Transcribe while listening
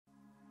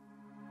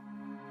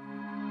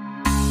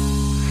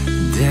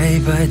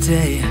by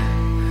day,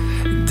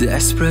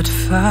 desperate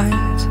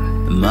fight.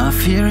 My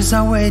fears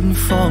are waiting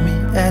for me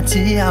at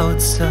the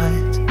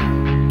outside.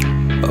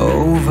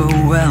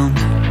 Overwhelmed,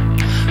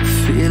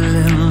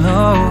 feeling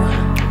low.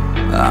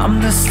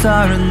 I'm the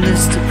star in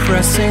this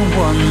depressing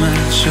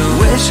one-man show.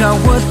 Wish I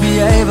would be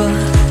able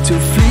to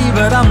flee,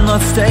 but I'm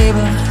not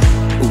stable.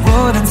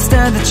 Wouldn't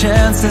stand a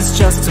chance, it's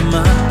just too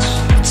much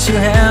to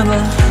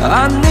handle.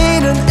 I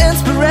need an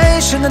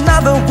inspiration,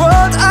 another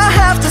world I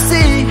have to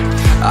see.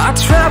 I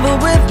travel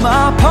with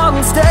my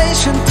portal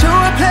station to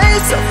a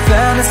place of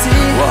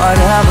fantasy.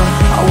 Whatever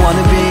I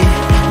wanna be,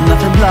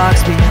 nothing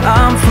blocks me,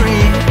 I'm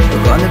free.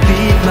 I'm gonna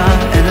beat my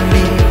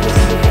enemies.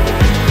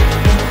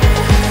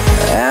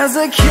 As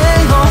a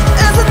king or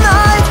as a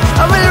knight,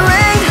 I will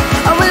reign,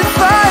 I will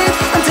fight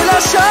until I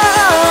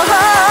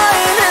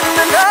shine in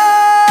the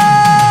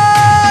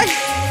night.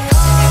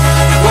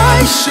 Why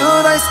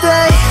should I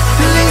stay?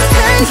 Please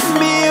take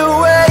me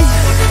away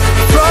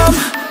from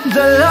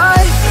the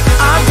light.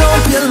 I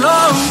don't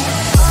belong.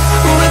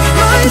 With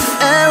might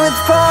and with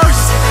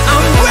force,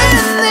 I'm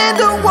winning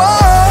the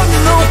war.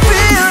 No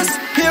fears,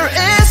 here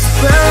is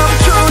where I'm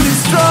truly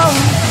strong.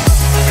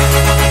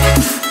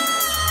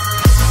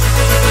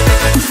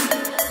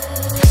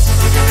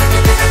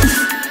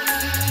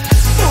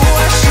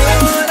 Why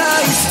should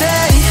I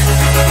stay?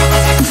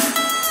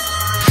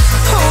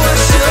 Why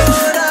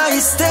should I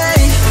stay?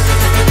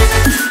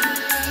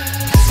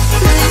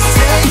 Please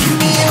take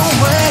me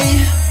away.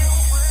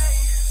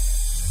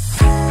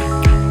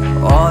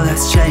 All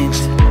has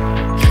changed,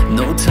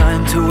 no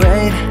time to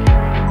wait.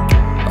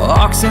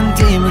 Orcs and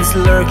demons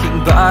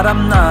lurking, but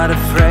I'm not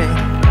afraid.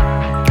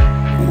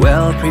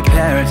 Well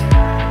prepared,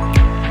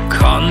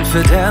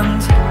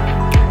 confident,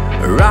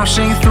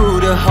 rushing through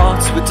the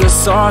halls with the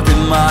sword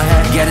in my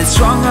hand. Getting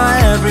stronger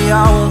every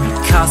hour,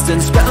 casting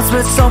spells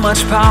with so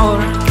much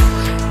power.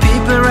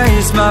 People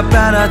raise my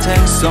banner,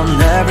 tanks on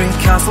every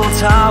castle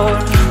tower.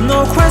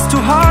 No quest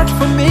too hard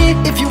for me,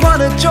 if you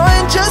wanna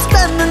join, just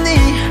bend the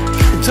knee.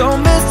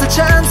 Don't miss the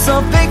chance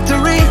of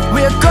victory,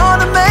 we're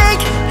gonna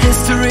make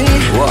history.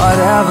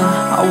 Whatever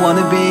I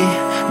wanna be,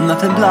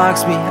 nothing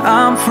blocks me,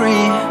 I'm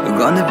free. We're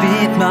gonna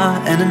beat my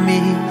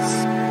enemies.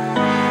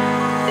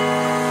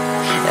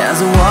 As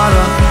a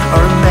warlock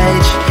or a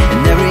mage,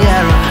 in every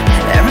era,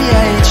 every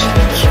age,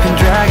 keeping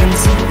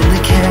dragons in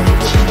the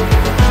cage.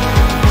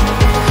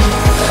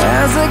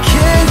 As a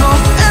king or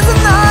as a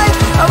knight,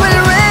 I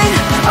will reign,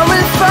 I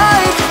will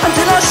fight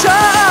until I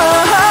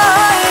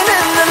shine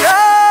in the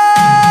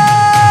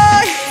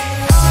night.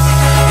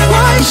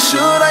 Why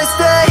should I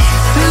stay?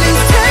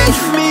 Please take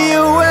me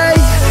away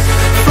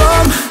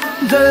from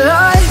the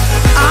light.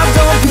 I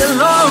don't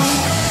belong.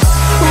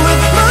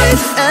 With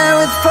might and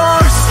with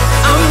force,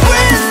 I'm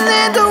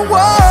winning the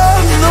war.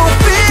 No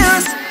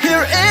fears,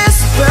 here is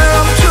where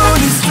I'm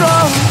truly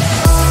strong.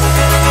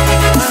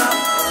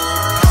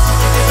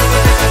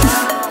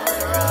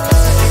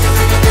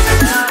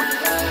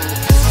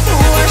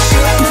 Why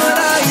should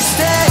I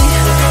stay?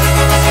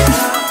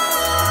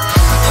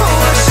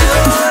 Why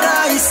should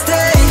I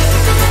stay?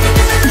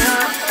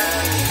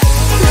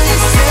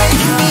 Please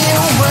take me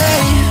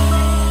away.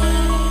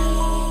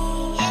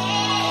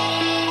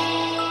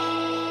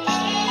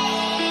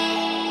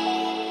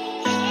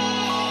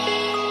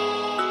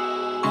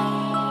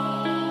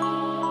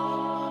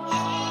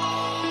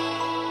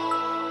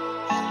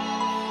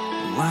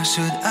 Why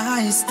should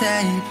I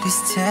stay?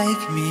 Please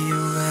take me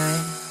away.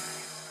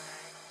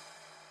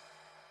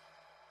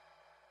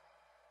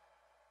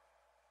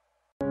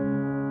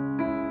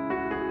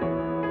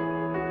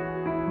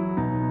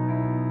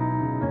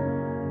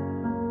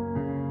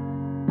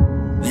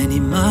 Many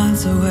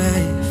miles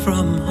away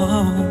from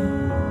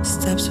home,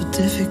 steps were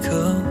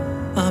difficult,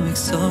 I'm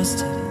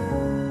exhausted,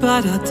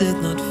 but I did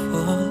not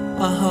fall.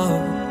 I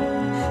hope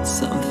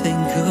something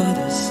good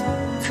is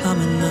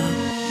coming up.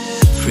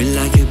 Free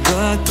like a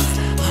bird, but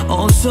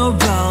also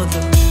bound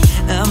up,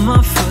 and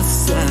my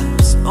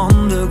footsteps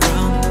on the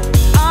ground.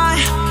 I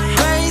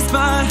raise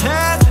my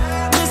head,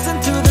 listen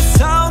to the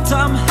sound.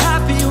 I'm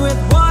happy with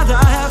what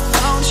I have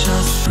found.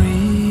 Just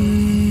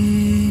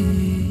breathe,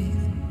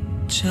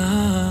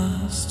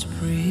 just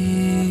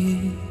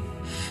breathe,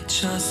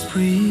 just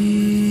breathe,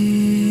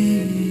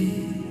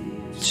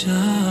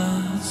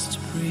 just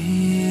breathe.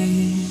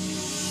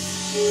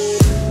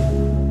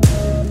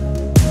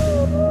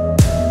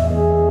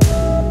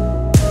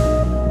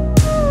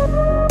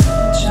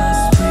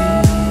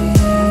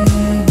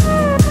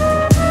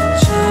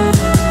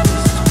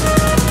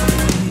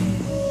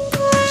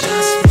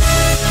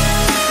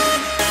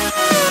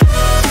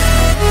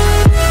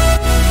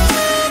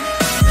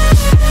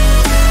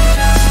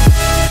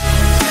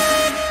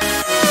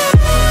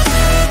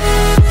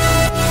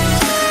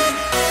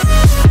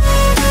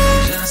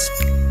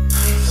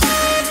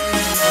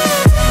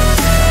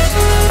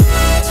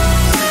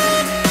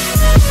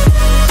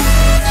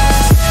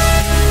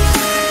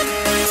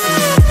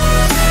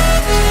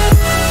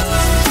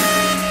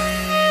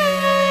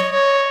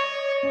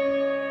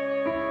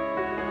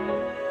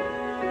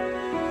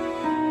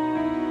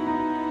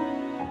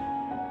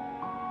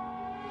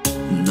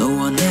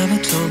 one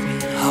ever told me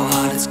how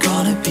hard it's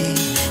gonna be.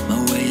 My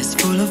way is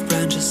full of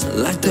branches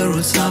like the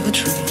roots of a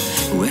tree.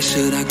 Where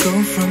should I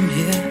go from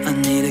here? I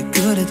need a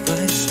good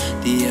advice.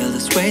 The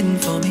elders waiting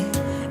for me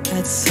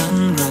at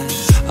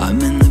sunrise.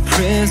 I'm in the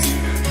prison,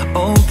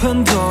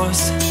 open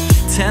doors,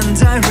 10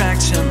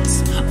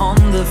 directions on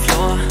the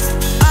floor.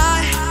 I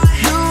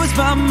lose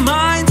my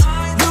mind,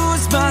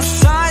 lose my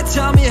sight.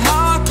 Tell me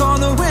how I'm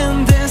gonna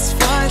win this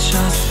fight.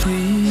 Just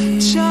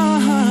breathe,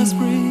 just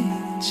breathe,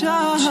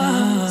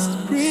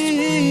 just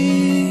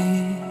breathe,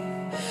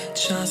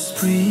 just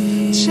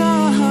breathe,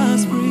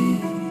 just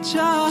breathe,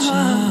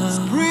 just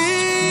breathe.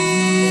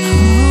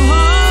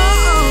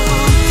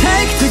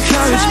 Take the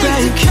courage,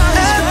 babe.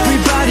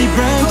 Everybody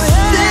breaks.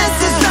 This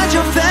is not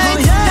your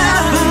fate.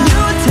 Heaven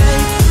you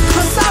take.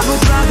 'Cause I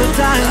would rather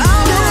die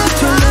than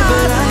to live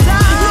it out.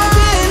 Not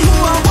being who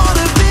I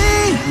wanna be.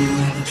 Have you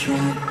ever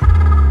tried?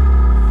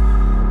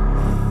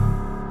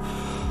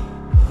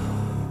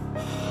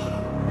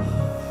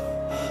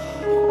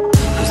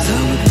 'Cause I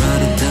would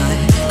rather die.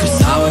 'Cause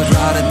I would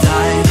rather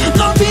die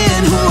not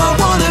being who I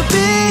wanna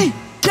be.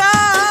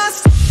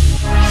 Just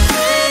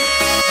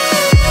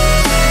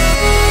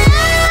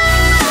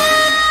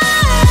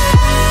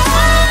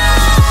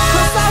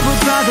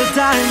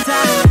die, cause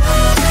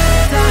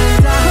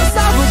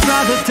I would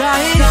rather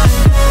die.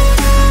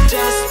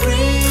 Just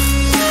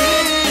breathe.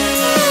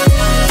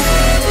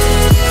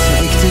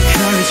 Take the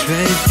courage,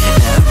 babe.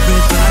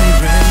 Everybody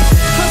brave.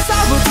 'Cause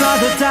I would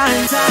rather die.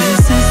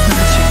 This is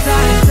not your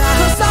time.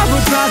 'Cause I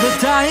would rather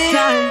die.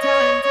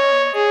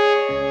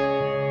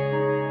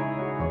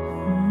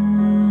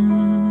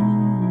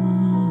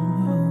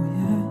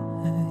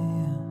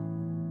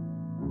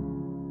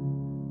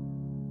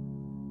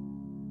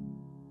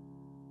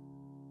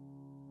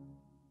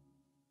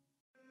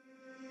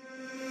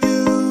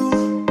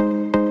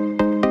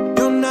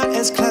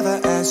 As clever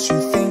as you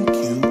think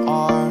you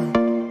are.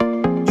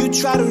 You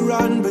try to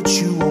run but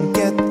you won't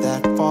get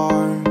that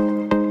far.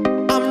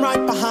 I'm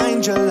right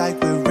behind you like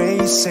we're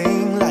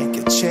racing, like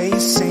you're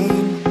chasing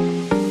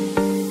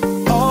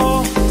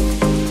all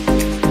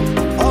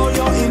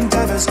your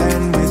endeavors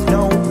and with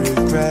no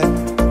regret.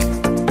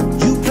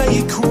 You play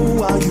it cool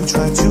while you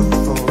try to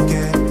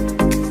forget,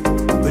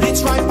 but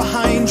it's right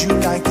behind you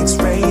like it's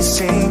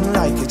racing,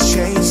 like you're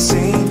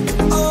chasing.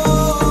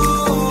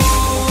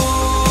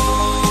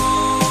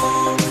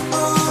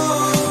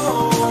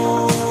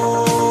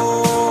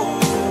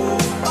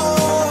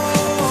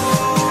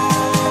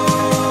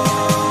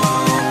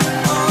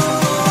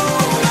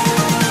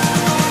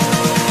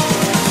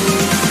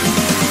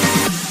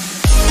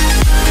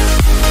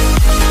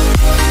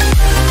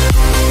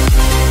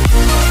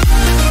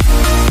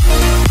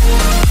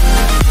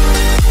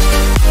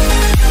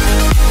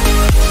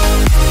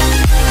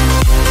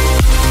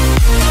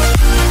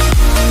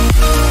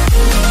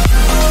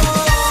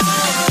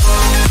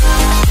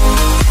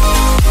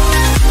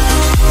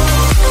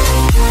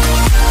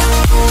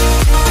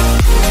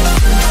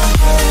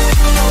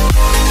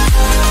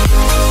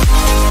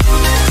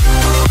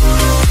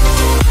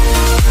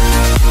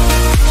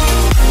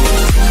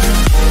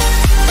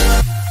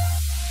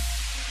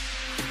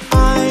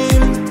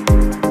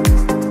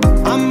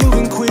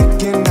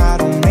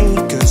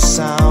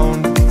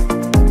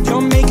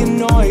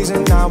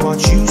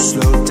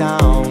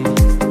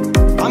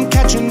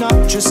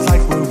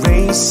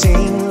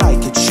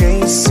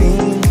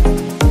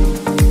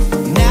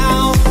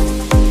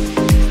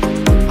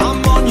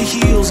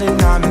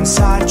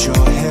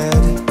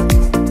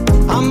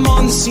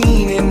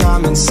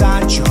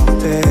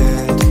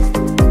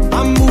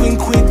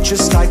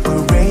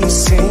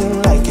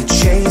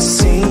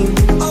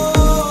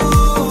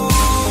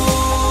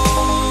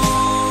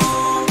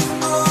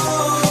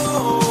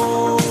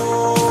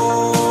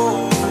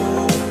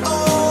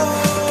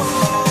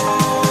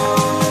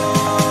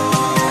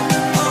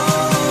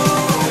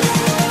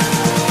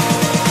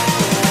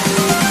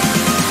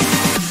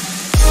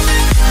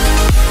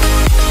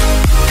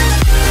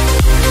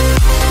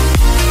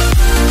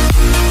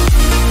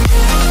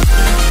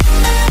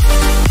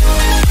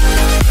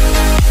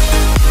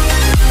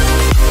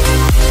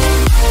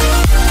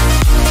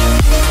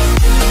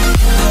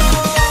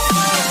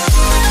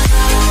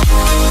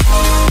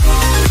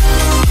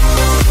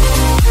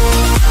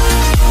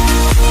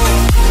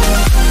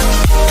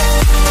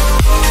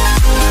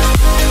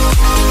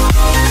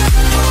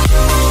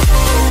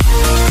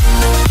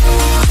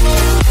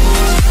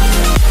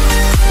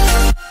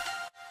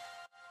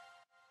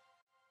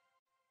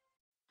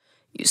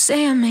 You say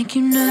I make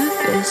you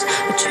nervous,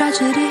 a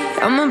tragedy,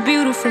 I'm a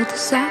beautiful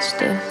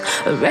disaster,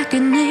 a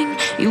reckoning.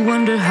 You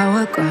wonder how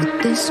I got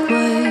this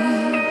way.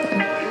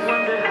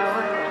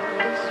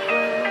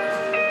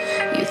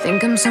 You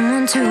think I'm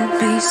someone to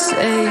be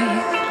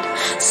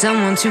saved,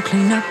 someone to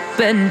clean up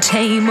and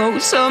tame. Oh,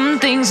 some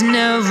things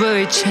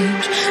never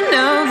change,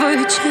 never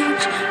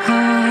change.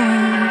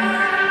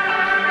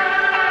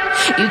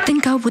 You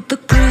think I would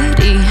look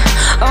pretty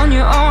on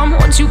your arm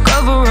once you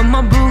cover up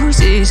my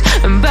bruises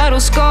and battle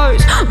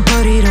scars,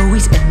 but it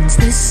always ends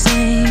the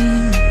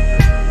same.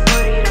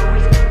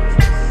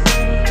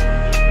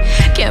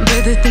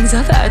 days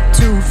I've had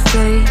to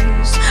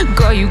face.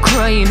 Got you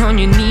crying on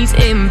your knees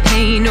in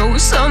pain. Oh,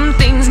 some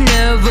things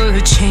never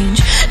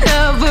change,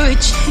 never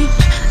change.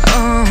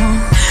 Oh,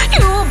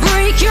 you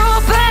break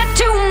your back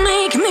to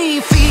make me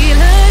feel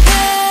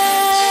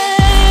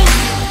again.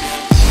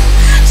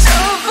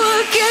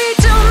 Suffocate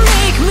to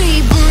make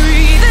me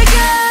breathe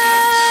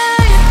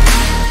again.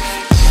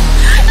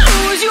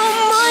 Lose your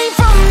mind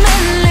from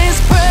endless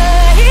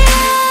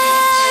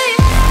pain.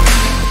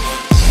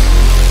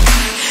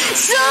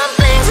 Some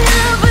things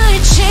never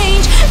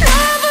change,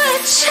 never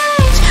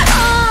change.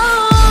 Oh,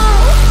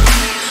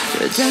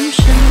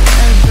 redemption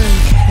never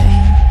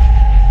came.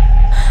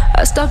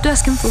 I stopped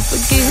asking for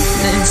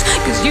forgiveness,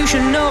 cause you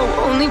should know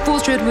only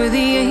fools tread with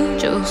the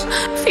angels.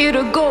 Fear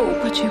to go,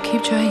 but you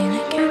keep trying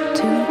to get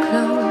too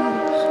close.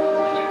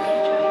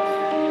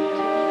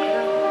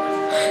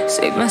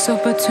 Save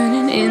myself by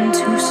turning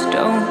into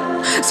stone.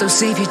 So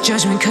save your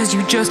judgment cause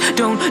you just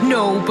don't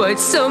know. But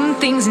some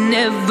things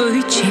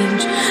never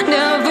change,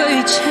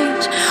 never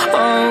change.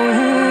 Oh,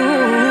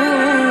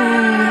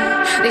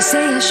 they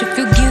say I should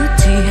feel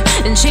guilty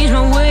and change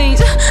my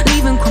ways,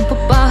 leaving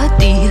crumpled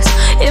bodies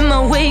in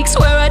my wake.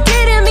 Swear I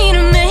didn't mean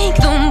to make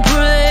them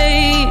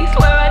break.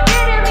 Swear I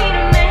didn't mean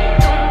to make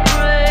them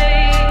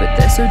break. But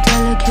they're so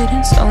delicate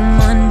and so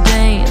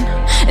mundane,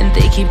 and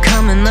they keep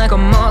coming like a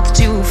moth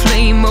to a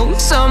flame. Oh,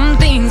 some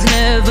things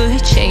never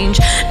change,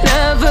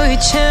 never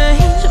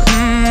change.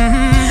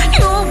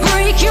 You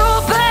break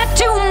your back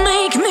to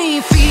make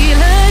me feel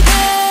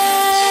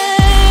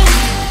again.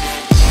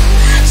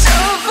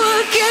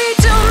 Suffocate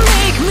to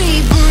make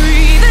me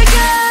breathe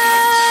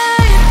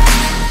again.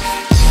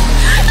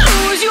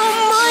 Lose your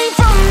mind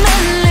from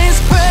endless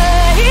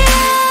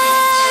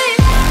pain.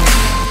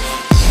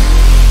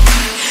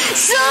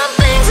 Some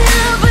things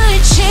never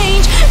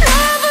change,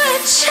 never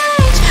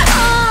change.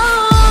 Oh,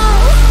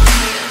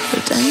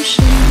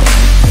 redemption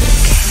never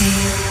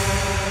came.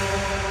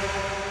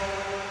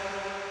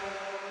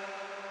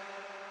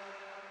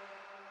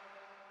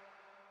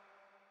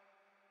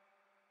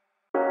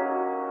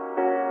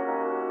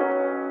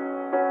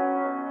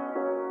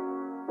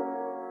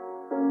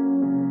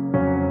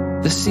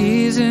 The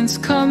seasons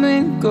come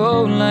and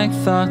go like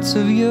thoughts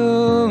of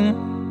you.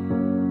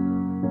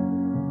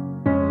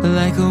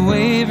 Like a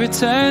wave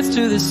returns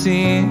to the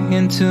sea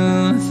into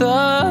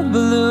the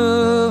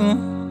blue.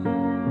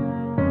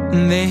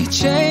 They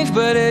change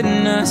but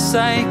in a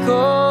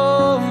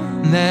cycle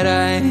that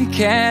I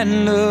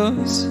can't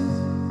lose.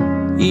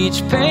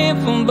 Each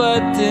painful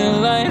but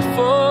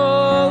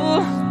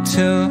delightful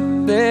to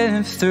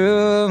live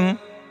through.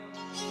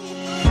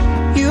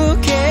 You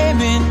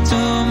came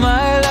into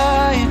my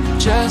life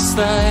just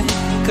like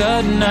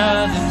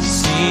another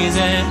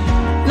season.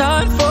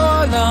 Not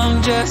for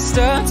long, just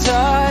a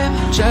time,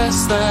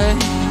 just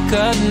like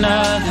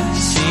another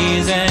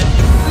season.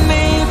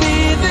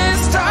 Maybe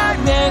this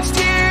time next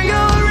year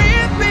you'll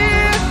reap me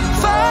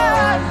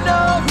for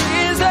no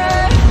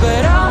reason.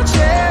 But I'll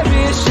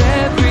cherish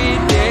every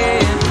day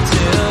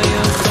until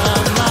you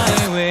come my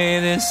way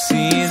this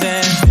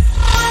season.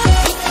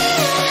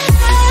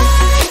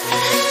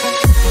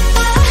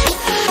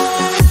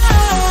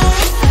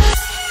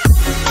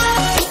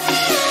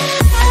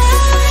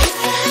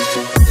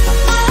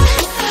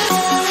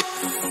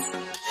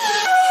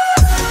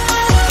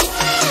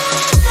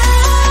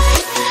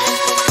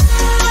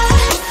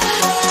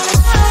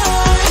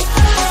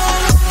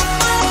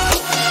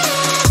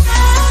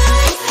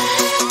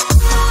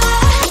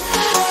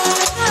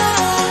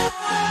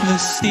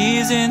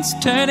 Seasons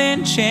turn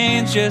and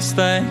change just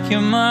like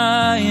your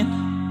mind.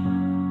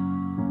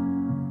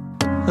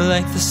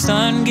 Like the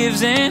sun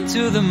gives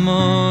into the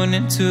moon,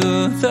 into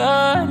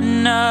the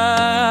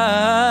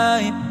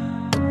night.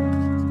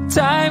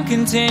 Time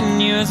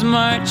continues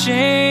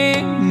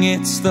marching,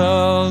 it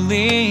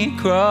slowly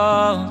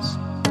crawls.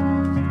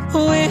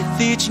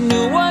 With each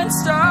new one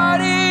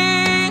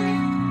starting,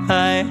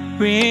 I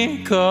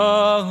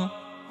recall.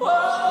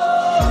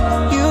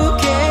 You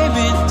came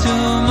into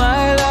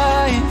my life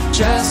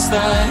just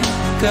like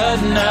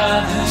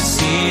another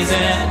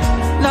season.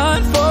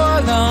 Not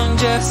for long,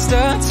 just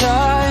a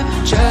time,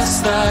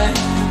 just like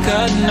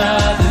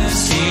another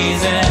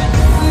season.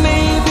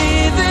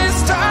 Maybe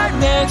this time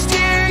next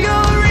year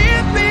you'll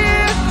reap me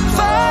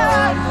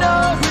for no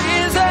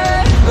reason.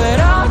 But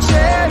I'll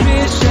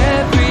cherish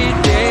every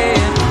day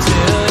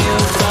until you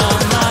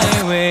come my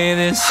way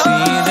this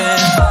season.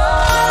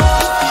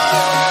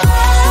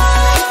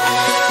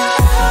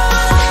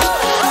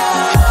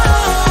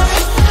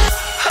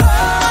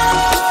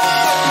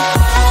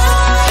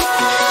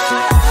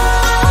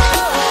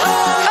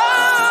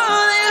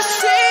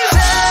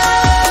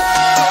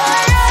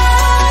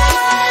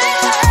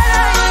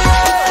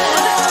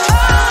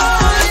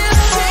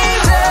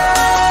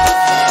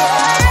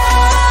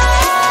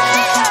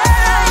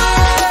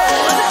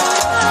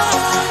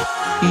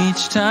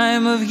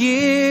 Time of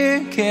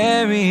year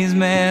carries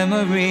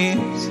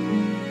memories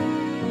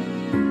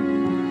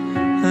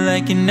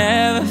like a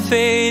never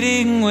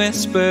fading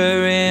whisper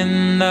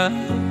in the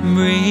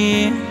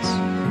breeze.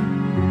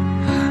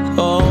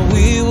 Oh,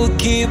 we will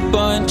keep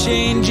on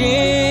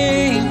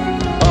changing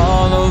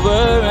all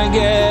over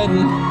again.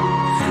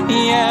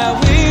 Yeah,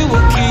 we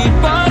will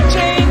keep on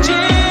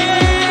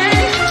changing,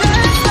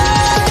 just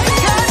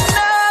like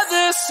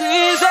another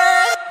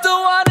season.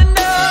 Don't want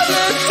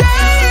another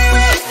day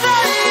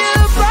without you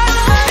by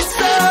my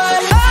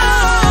side.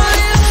 Oh,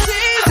 this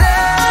season.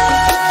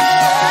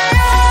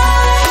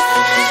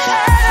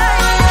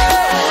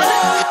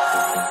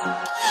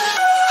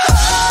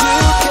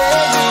 You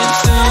came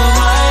into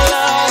my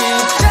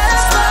life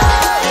just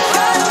like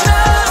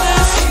another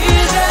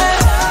season.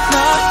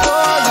 Not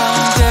for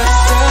long,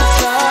 just a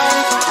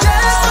time.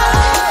 Just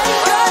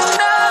like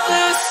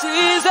another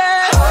season.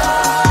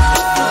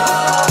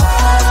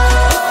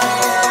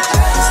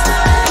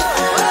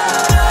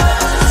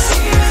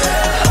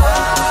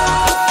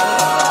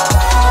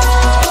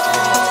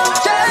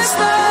 Just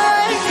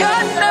like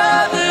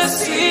another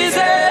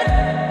season.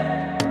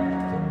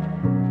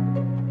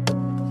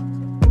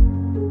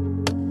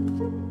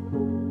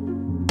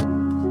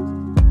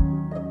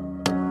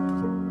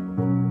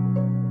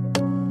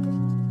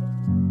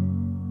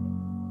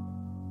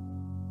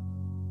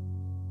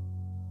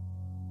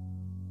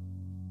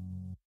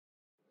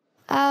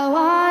 I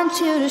want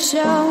you to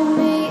show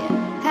me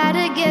how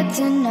to get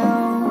to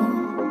know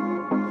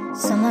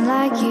someone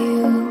like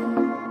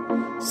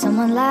you,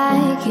 someone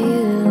like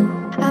you.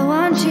 I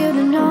want you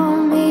to know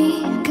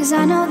me, 'cause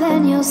I know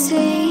then you'll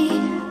see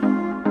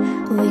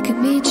we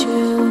could be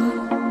true,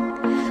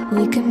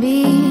 we can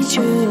be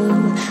true.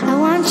 I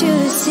want you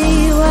to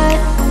see what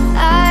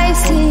I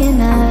see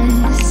in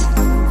us,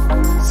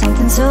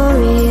 something so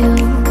real,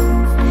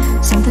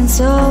 something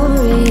so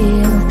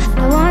real.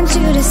 I want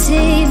you to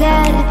see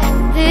that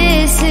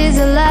this is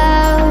a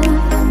love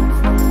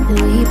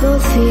that we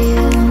both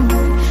feel,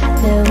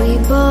 that we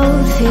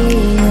both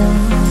feel.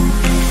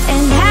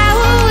 And how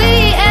will we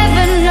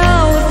ever know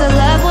if the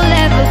love will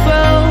ever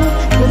grow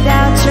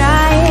without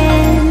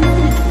trying,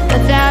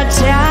 without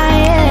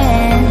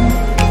trying?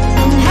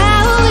 And how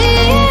will we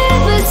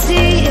ever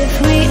see if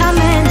we are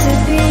meant to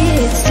be?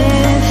 It's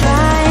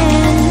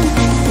terrifying,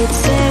 it's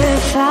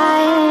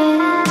terrifying.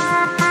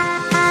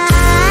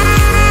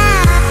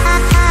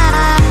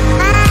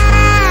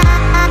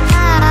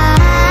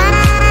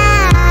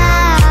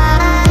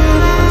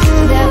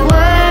 That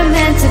we're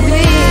meant to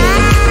be.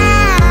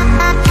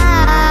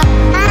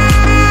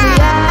 We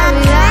are,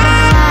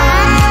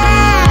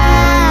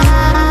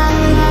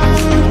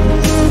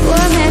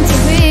 we're meant to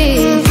be.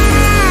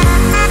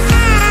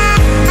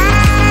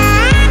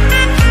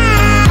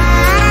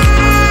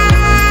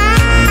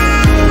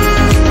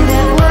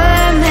 That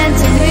we're meant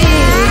to be.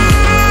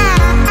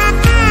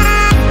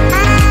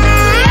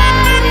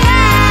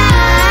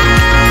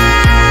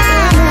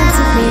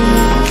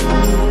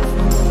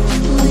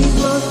 We've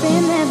both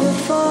been there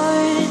before.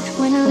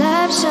 When a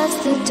love shuts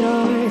the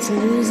door, it's a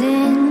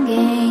losing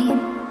game,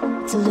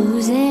 it's a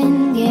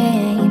losing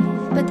game.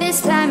 But this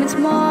time it's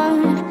more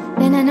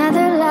than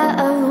another lot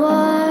of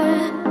war.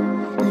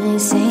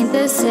 This ain't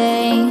the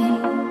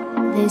same,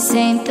 this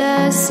ain't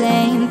the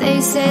same. They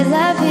say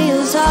love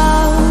heals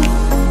all,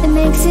 it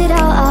makes it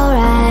all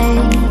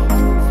alright.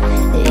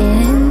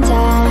 In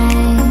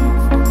time,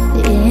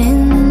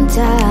 in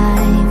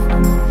time.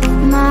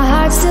 My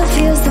heart still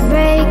feels the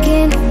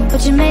breaking, but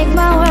you make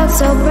my world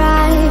so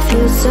bright. It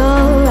feels so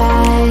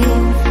right,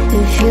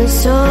 it feels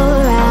so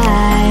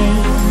right.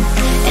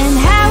 And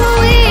how will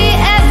we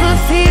ever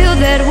feel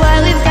that what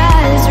we've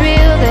got is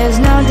real? There's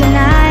no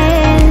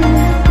denying,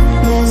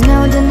 there's no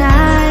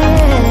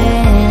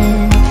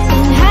denying.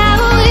 And how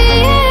will we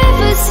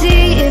ever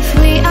see if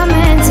we are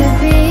meant to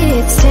be?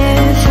 It's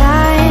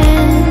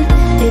terrifying,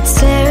 it's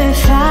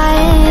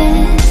terrifying.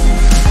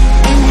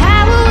 And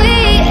how will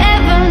we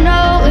ever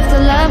know if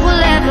the love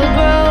will ever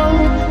grow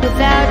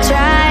without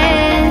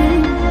trying,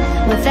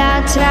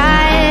 without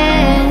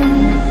trying?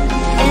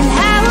 And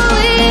how will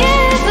we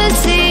ever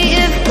see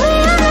if we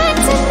are meant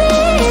to be?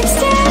 It's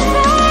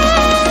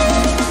terrifying,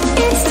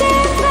 it's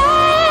terrifying.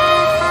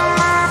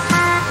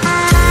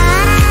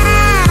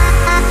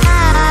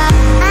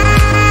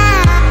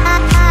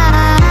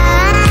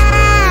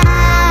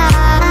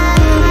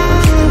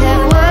 That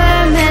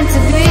we're meant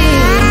to be.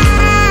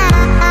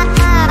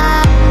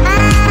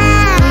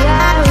 We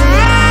are,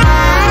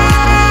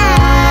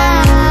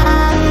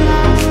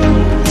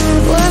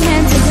 we're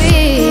meant to be.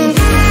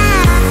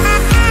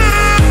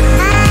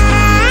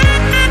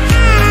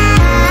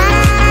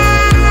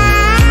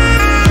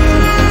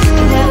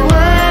 That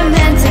we're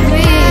meant to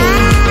be.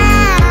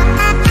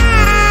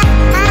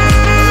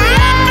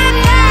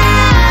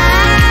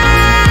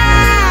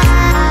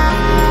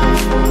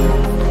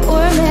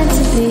 We're meant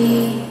to be.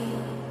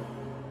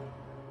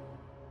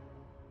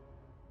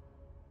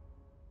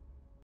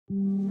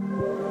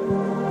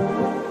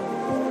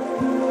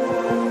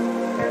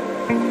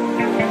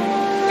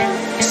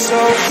 So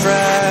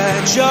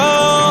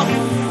fragile,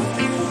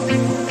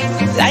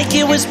 like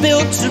it was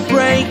built to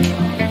break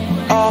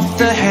off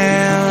the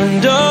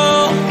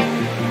handle.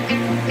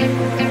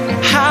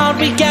 How'd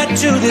we get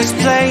to this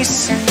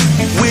place?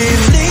 We're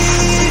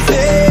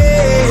leaving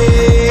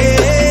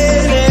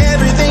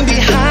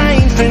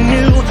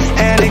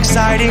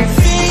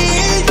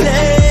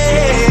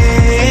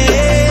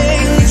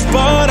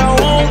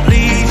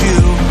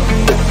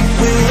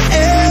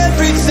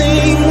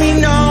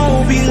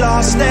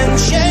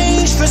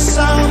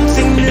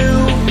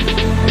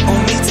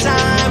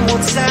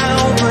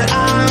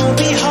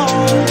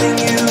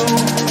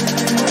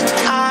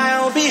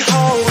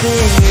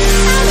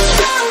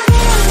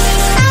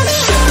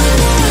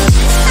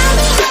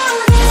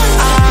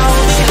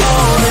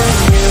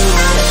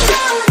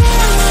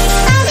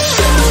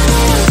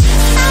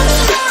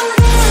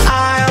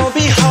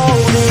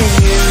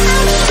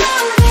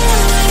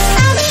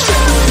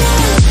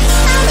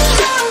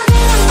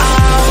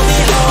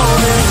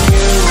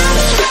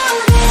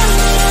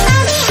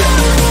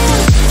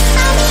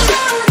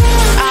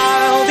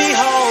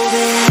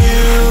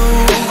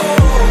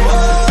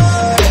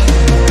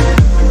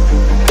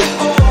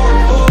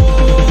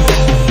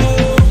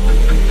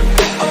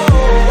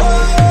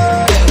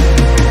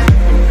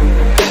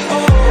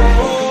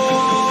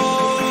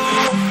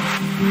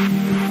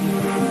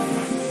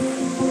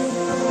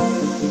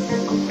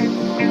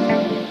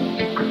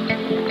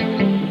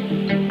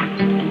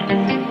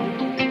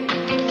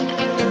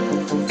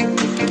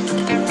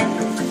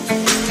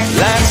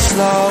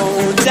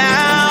slow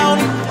down.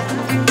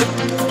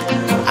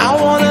 I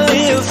wanna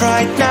live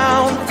right now.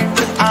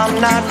 I'm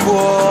not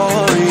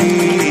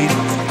worried,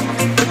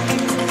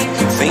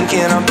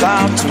 thinking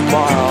about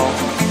tomorrow.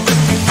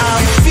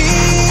 I'm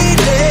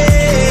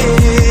feeling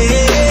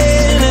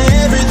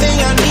everything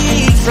I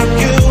need from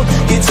you.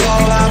 It's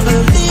all I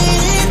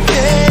believe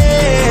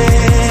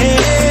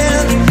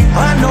in.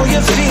 I know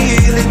you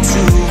feel it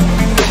too.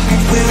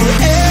 Will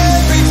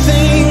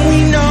everything we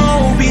know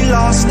be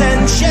lost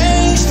and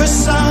changed for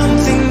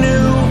something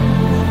new?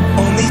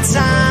 Only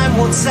time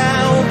will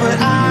tell, but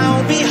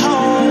I'll be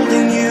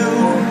holding you.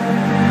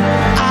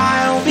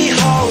 I'll be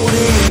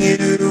holding you.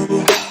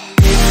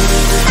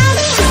 I'll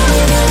be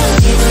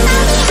holding you.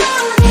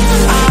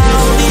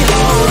 I'll be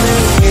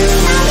holding you.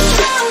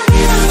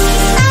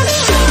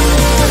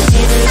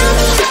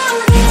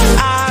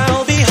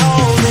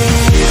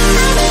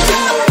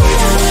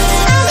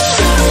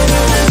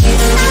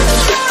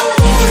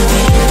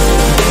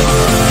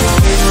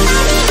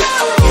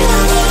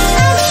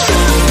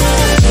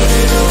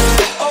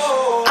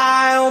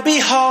 I'll be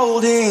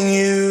holding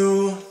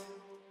you.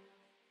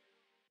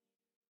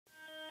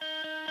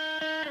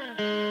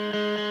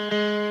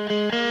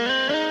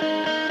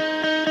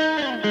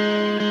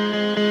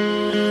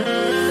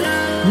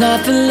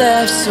 Nothing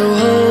left, so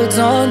hold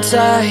on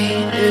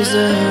tight as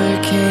the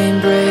hurricane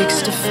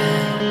breaks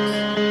defense.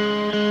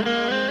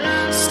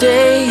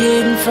 Stay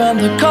hidden from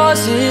the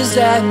causes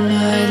that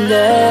might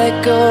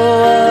let go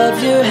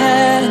of your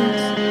hands.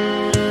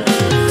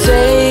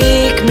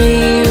 Take me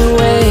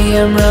away,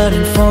 I'm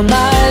running for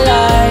my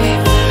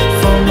life,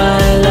 for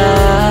my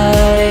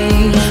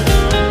life.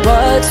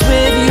 What's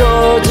with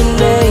your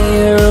delay?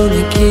 You're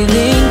only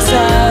killing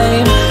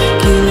time,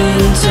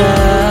 killing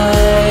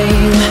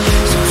time.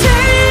 So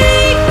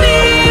take me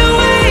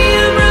away,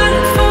 I'm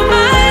running for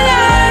my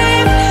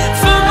life,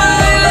 for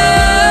my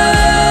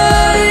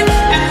life.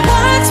 And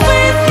what's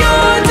with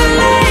your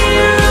delay?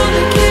 You're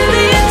only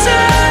killing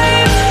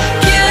time,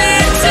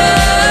 killing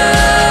time.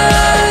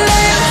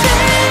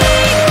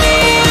 Take me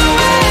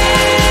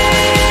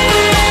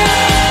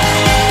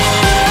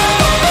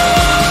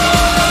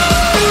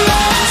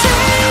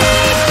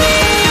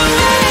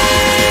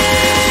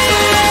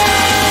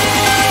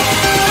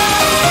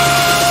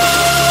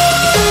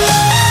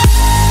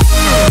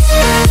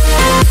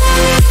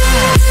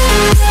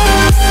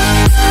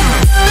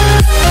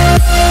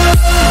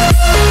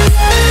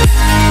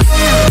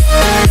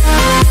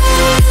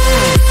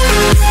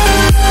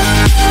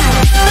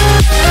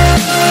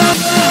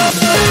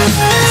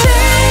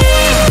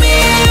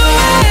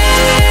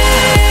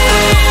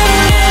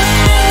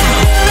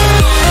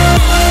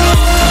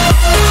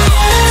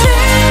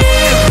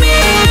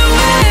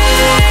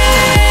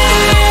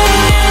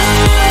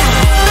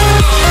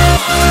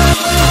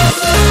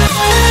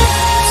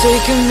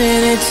Take a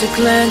minute to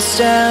glance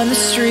down the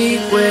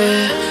street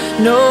where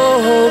no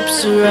hope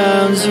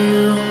surrounds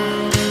you.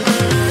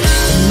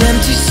 An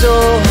empty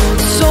soul,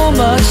 so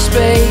much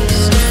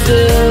space to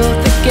fill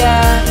the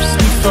gaps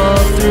we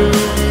fall through.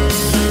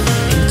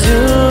 And do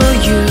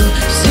you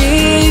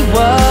see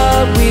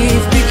what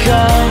we've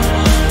become?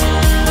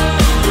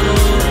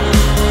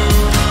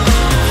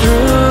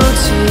 Through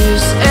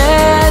tears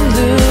and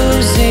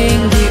losing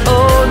the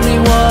only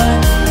one.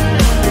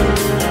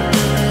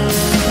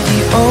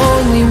 The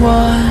only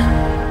one,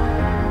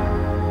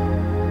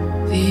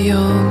 the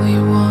only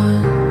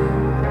one.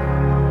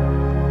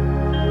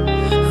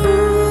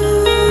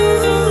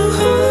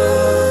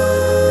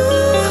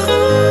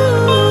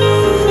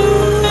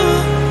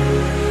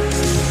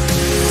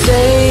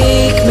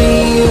 Take me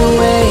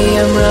away,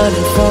 I'm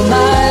running for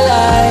my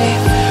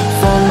life,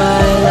 for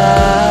my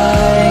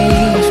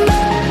life.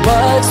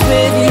 What's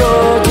with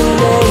your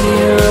delay?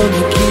 You're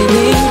only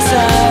killing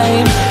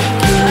time,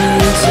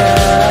 killing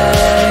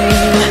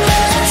time.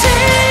 So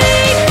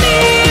take me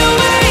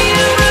away,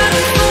 I'm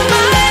running for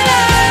my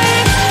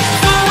life,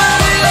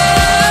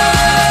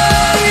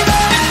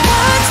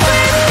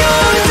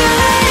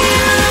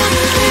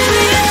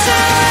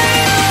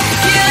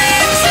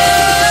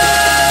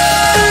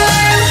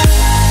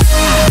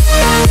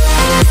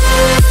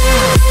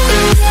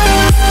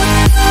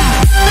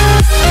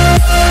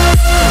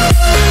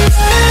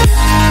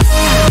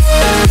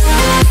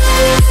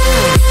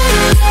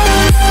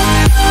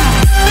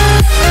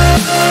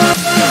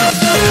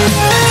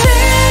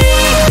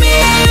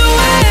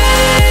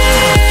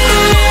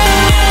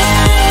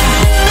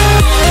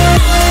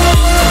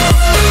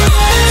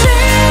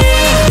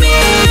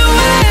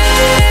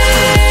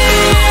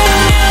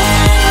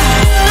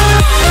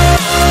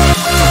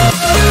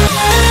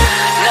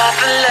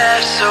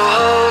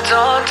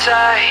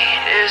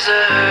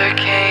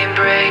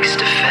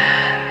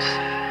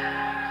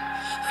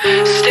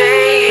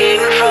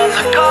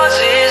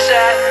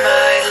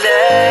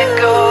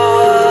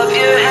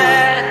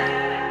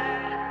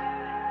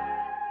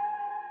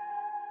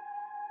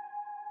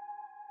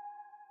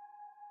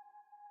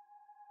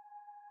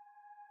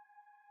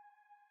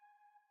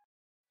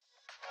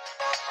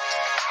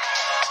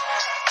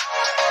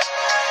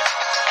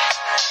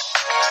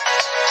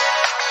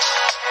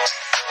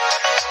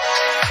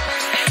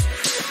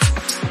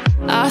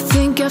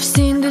 I've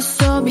seen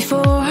this all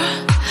before.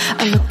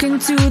 I look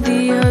into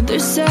the other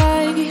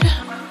side.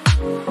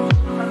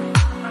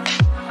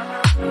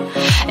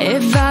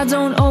 If I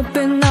don't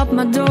open up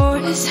my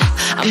doors,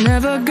 I'm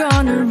never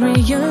gonna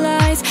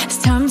realize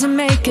it's time to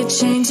make a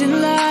change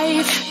in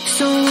life.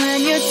 So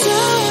when you're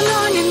down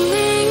on your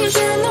knees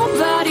and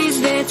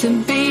nobody's there to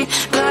be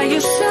by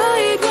your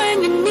side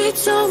when you need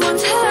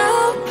someone's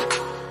help,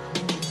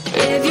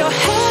 if your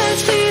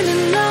head's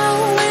feeling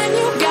low and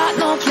you got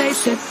no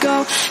place to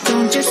go,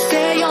 don't just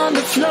stay on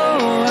the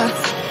floor.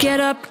 Get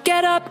up,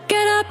 get up,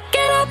 get up,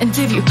 get up. And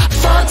if you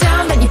fall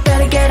down, then you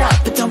better get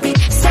up. But don't be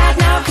sad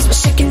now, cause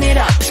we're shaking it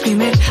up.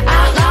 Scream it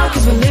out loud,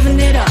 cause we're living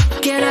it up.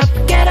 Get up,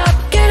 get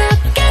up, get up,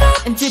 get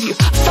up. And if you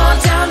fall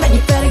down, then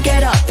you better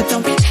get up. But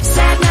don't be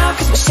sad now,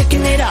 cause we're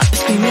shaking it up.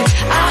 Scream it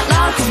out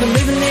loud, cause we're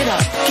living it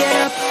up. Get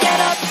up, get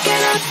up,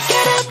 get up,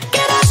 get up,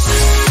 get up.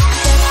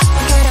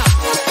 Get up.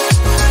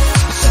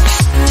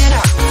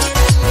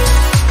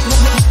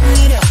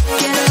 Get up.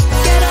 Get up,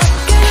 get up,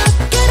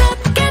 get up, get up,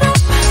 get up.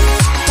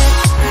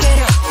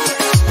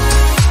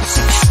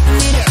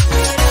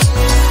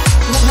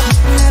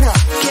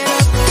 Get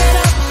up.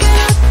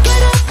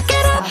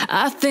 Get up.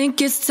 I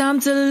think it's time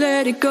to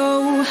let it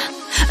go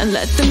and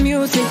let the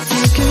music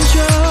take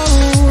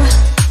control.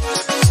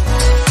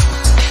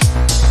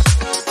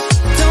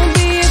 Don't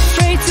be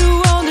afraid to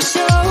own the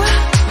show.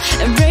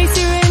 Embrace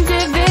your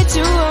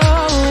individual.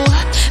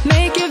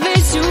 Make it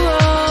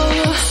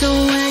visual. So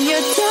when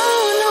you're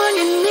down on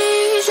your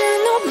knees and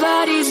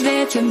nobody's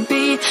there to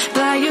be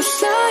by your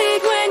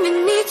side when you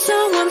need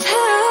someone's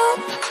help,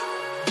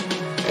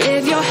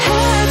 if your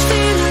head's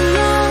feeling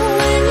low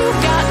and you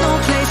got no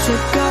place to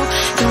go,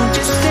 don't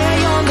just stay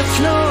on the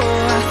floor.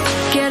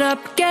 Get up,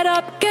 get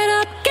up, get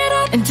up, get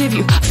up. And if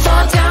you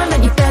fall down,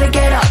 then you better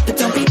get up. But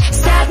don't be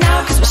sad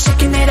now, cause we're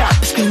shaking it up.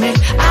 Scream it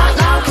out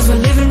loud, cause we're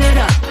living it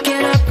up.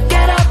 Get up,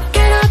 get up,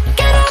 get up,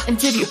 get up.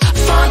 And if you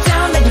fall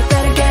down, then you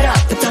better get up.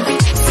 But don't be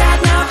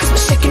sad now, cause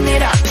we're shaking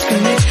it up.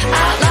 Scream it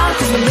out loud,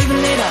 cause we're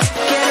living it up.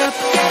 Get up,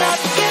 get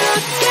up, get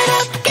up, get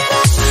up, get up.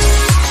 Get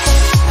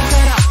up.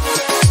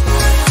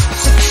 Get up. Get up. Get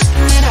up,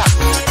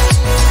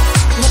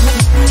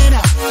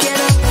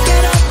 get up,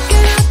 get up,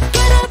 get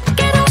up,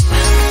 get up.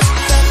 Get up. Get up.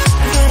 Get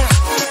up.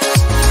 Get up, get up,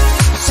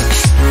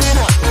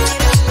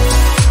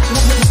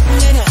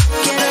 get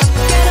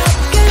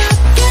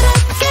up, get up, get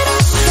up.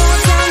 Fall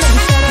down, then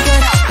you better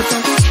get up. But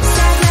don't be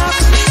sad now,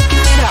 cause we're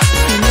shaking it up.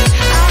 Scream it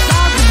out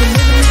loud, cause we're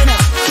living it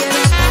up.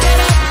 Get up, get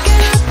up, get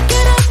up,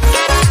 get up,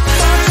 get up.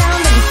 Fall down,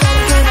 then you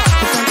better get up. But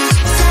don't be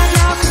sad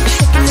now, cause we're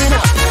shaking it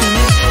up. Scream it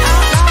out loud,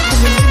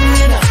 cause we're living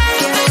it up.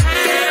 Get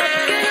up,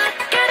 get up, get up,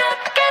 get up,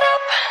 get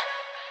up.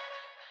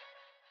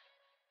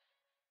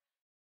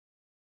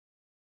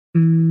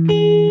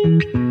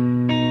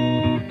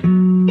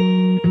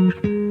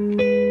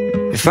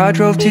 If I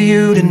drove to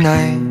you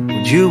tonight,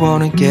 would you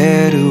wanna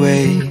get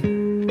away?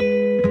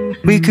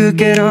 We could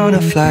get on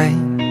a flight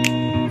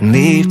and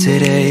leave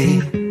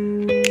today.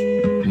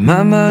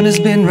 My mind has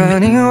been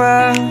running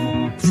wild,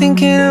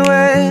 thinking of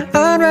where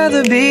I'd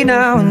rather be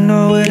now. I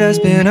know it has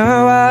been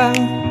a while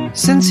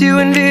since you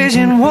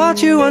envisioned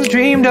what you once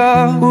dreamed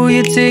of. Will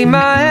you take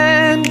my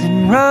hand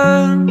and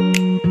run?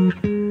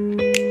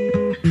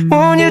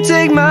 Won't you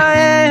take my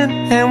hand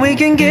and we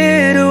can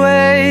get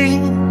away?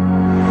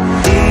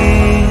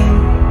 Here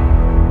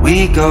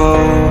we go.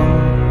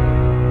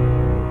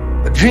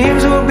 Our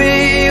dreams will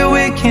be a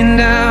weekend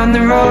down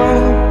the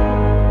road.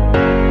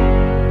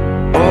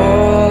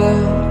 All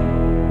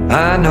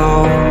I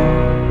know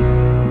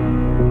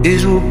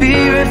is we'll be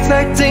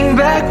reflecting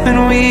back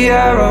when we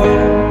are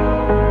old.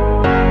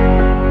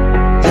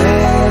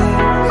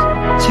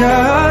 Let's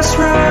just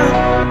run,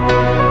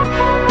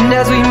 and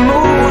as we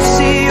move we'll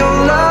see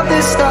all of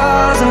the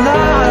stars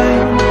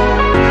align.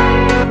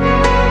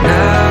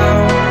 Now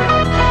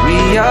we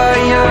are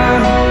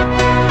young,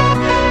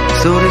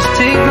 so just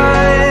take my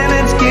hand,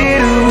 let's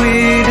get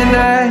away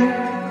tonight.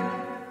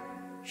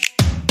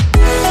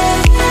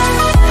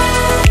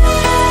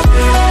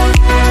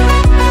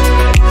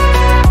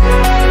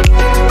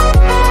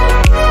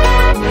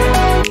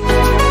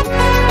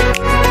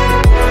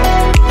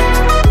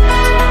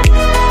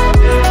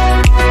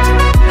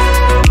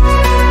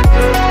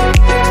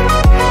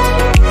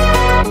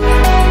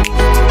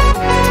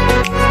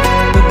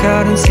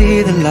 Out and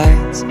see the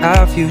lights,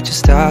 our future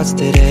starts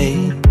today.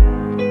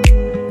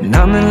 And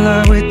I'm in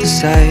love with the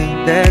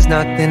sight, there's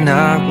nothing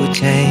I would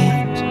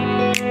change.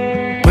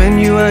 When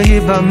you are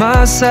here by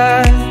my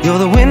side, you're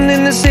the wind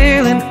in the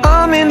sail and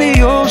I'm in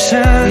the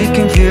ocean. We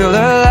can feel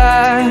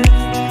alive,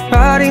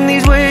 riding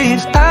these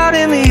waves out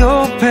in the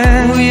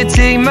open. Will you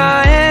take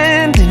my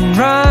hand and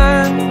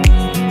run?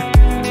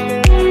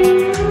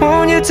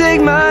 Won't you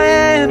take my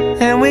hand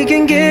and we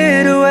can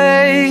get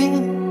away?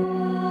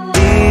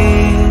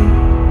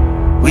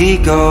 We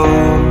go.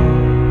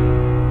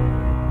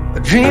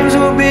 Our dreams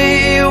will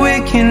be a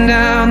weekend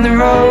down the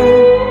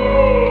road.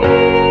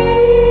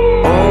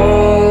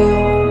 All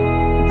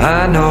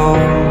I know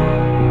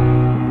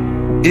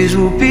is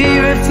we'll be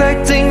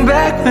reflecting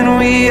back when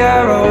we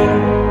are old.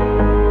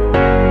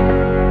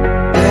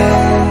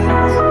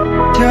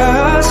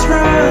 just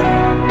run.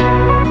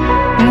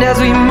 And as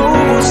we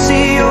move, we'll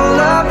see all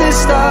of the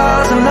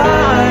stars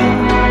align.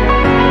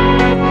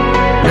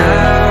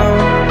 Now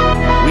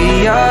we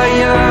are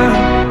young,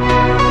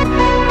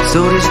 so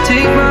just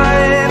take my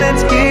hand,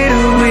 let's get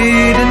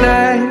away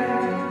tonight.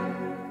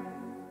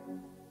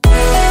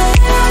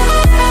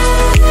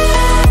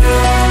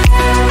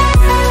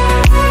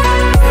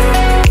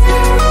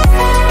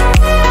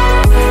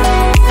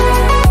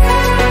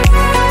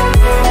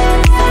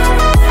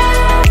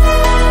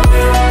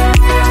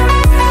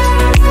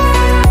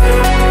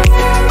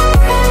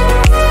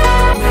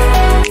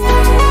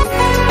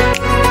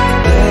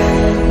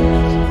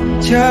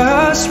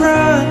 Just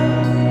run,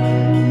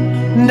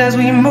 and as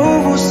we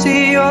move, we'll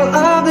see all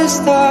of the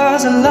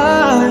stars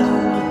align.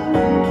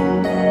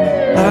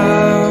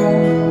 Now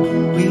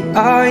we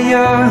are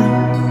young,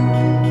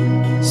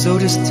 so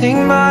just take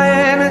my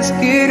hand, let's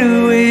get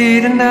away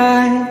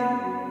tonight.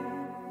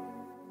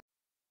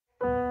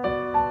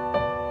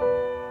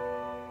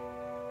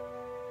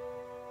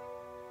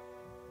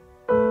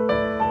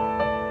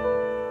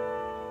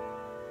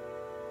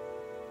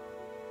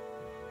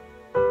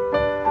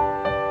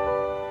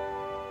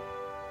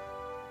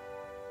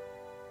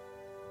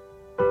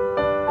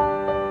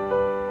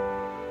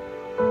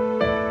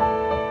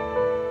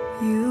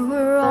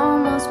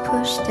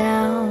 Pushed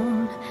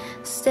down,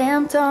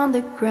 stamped on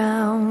the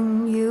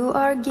ground. You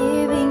are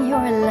giving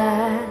your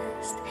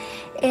last,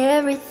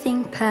 everything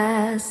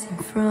passed in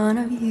front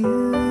of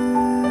you.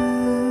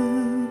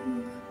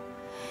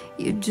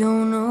 You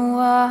don't know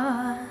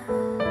what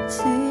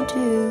to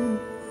do.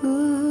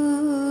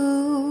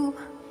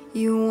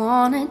 You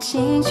wanna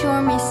change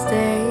your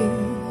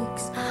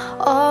mistakes.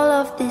 All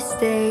of these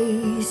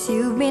days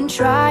you've been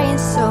trying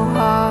so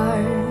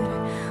hard,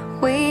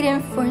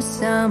 waiting for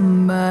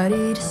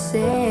somebody to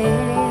say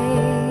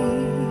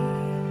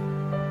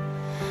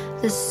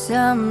that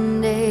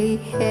someday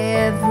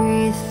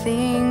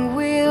everything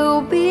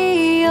will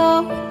be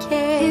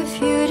okay. If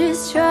you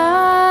just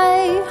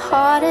try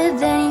harder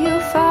than you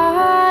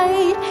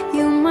fight,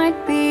 you might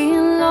be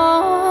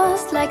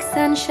lost like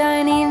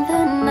sunshine in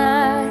the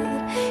night.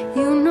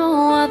 You know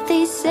what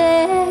they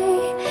say,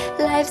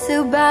 life's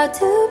about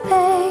to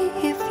pay.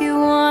 If you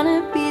wanna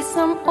be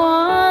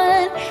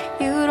someone,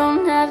 you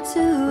don't have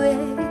to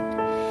wait,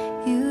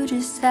 you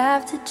just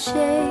have to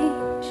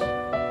change.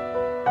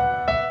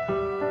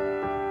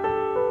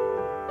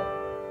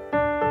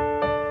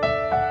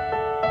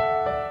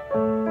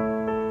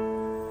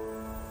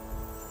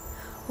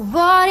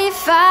 What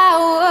if I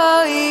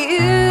were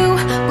you?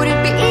 Would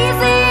it be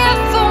easier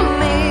for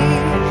me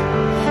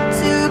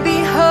to be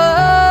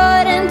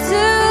heard and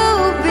to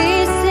be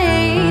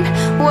seen?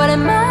 What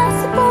am I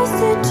supposed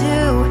to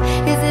do?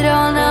 Is it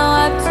all now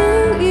up to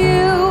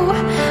you?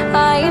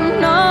 I am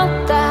not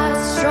that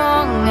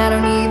strong, I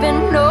don't even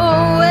know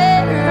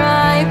where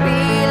I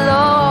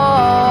belong.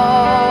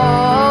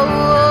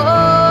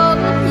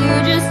 You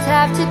just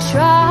have to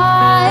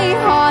try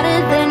harder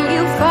than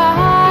you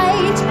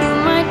fight. You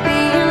might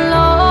be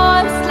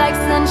lost like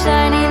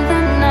sunshine in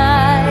the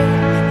night.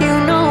 You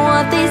know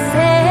what they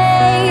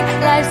say,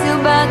 life's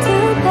about to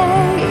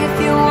pay. If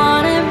you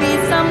wanna be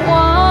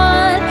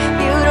someone,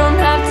 you don't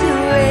have to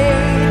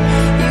wait,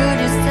 you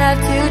just have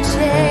to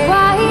change.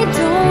 Why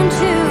don't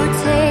you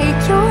take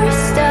your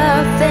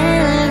stuff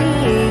and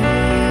leave?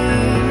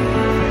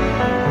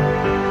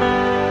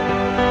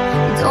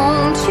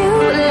 Don't you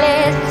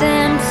let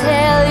them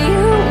tell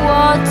you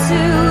what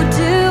to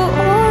do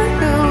or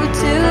who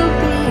to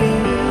be.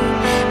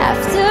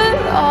 After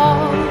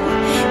all,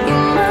 you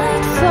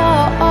might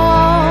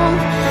fall,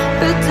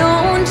 but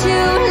don't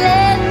you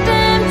let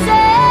them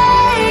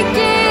take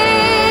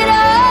it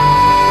all.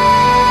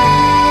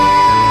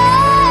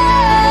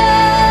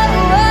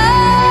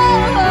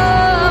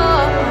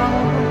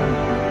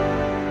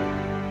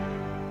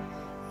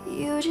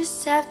 You just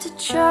have to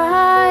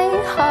try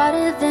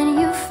harder than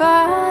you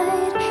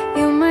fight.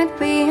 You might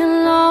be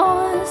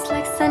lost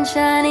like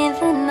sunshine in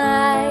the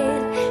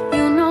night.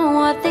 You know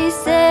what they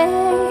say,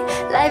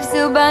 life's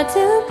about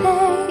to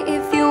pay.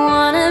 If you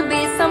wanna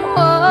be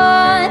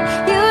someone,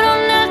 you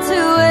don't have to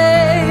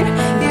wait,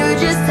 you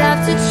just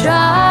have to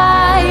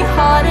try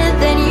harder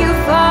than you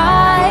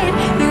fight.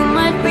 You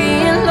might be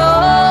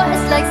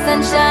lost like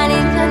sunshine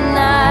in the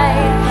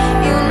night.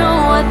 You know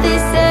what they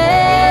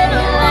say,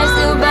 life's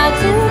about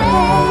to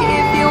pay.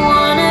 If you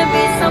wanna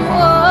be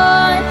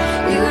someone,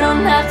 you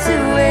don't have to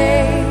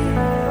wait,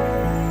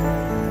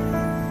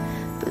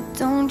 but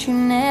don't you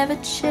never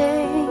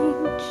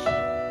change.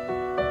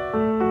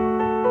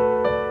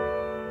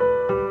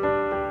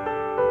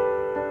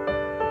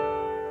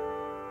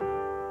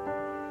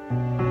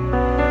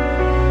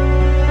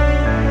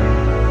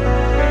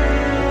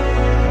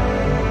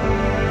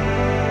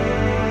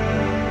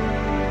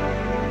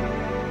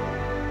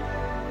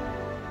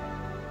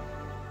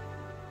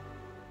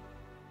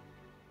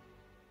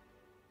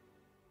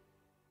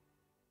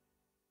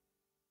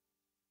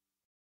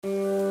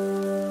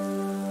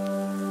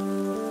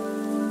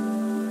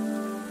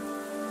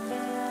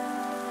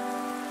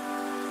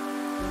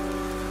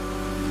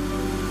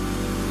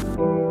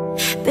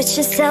 Put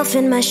yourself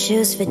in my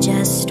shoes for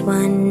just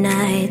one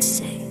night.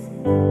 Say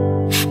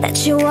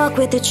that you walk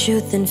with the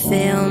truth and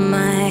feel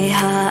my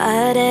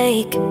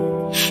heartache.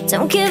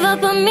 Don't give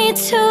up on me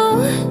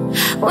too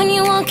when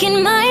you walk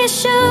in my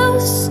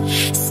shoes.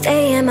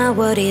 Stay in my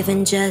world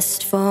even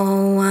just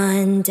for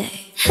one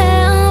day.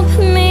 Help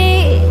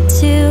me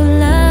to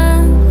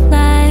love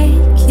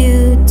like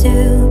you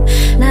do,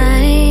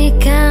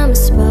 like I'm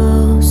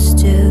supposed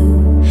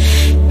to.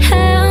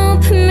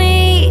 Help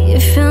me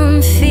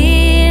from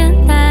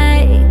feeling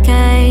like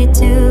I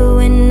do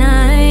when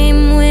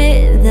I'm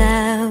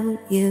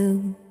without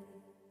you.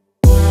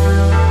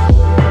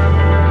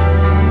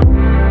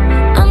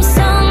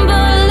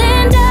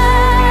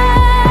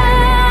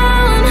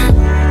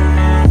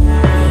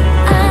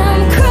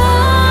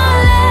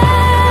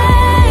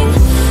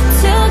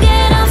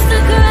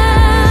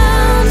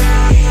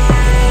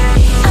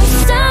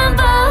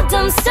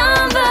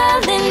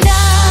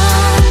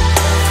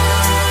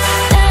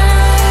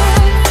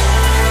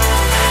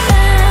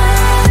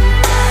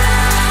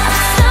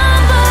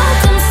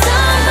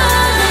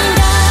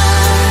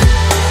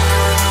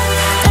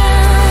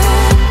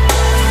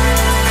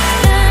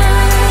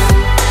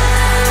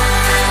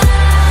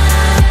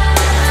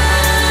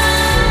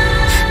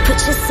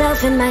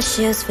 In my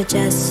shoes for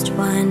just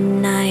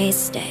one night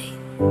stay,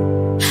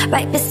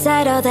 right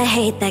beside all the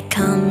hate that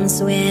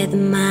comes with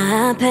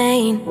my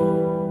pain.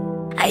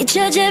 I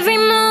judge every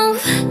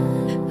move,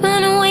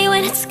 run away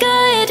when it's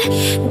good.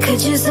 Could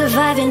you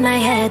survive in my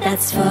head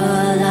that's full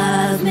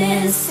of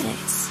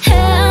mistakes?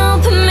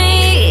 Help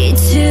me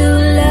to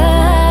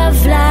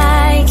love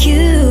like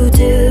you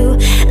do,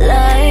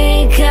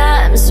 like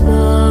I'm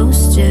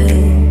supposed to.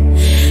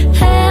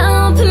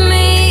 Help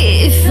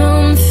me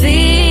from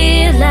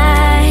feeling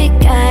like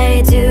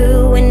I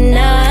do when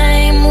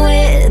I'm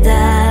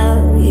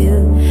without you.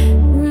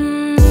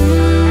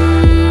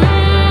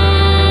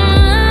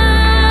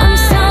 I'm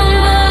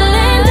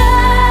stumbling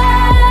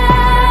down,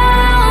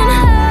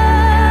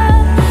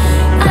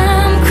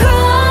 I'm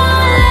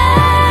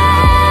crawling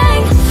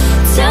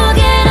to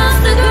get off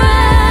the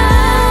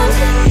ground.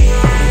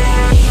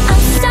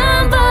 I'm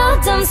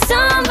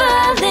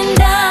stumbling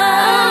down.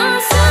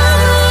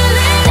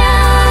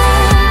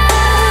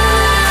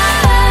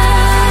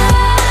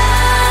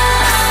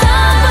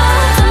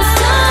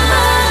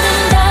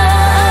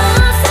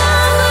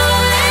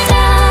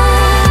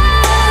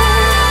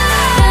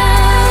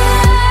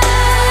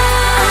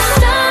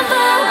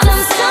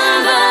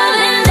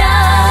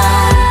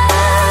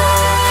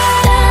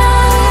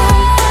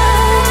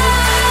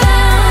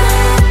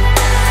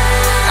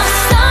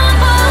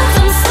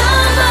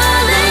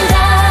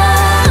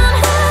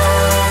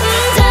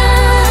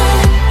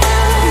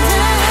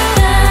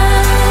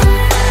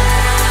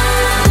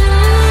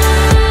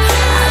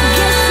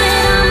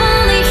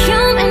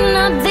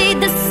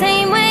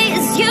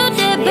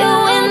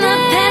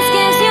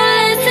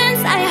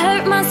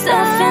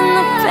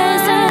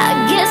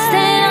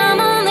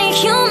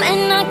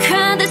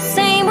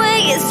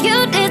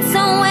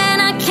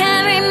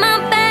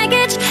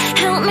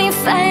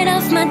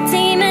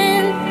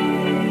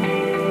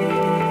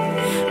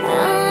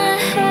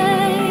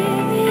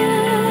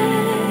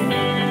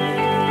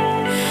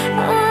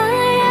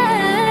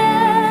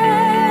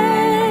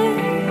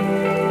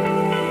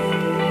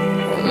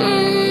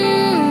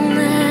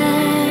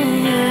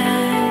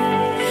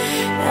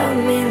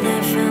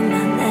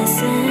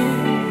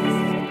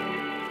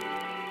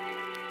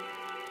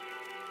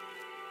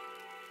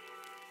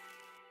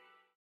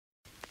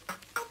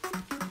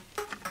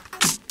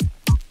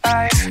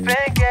 I've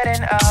been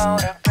getting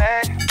out of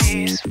bed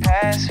these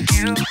past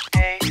few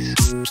days.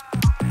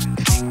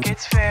 Think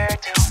it's fair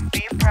to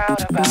be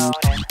proud about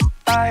it.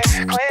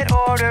 I've quit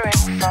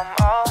ordering from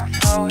all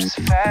those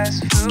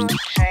fast food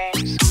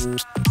chains.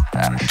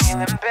 I'm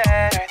feeling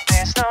better,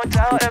 there's no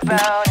doubt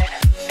about it.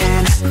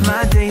 And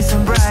my days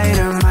are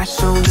brighter, my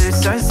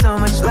shoulders are so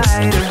much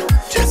lighter.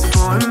 Just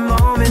for a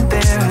moment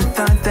there, I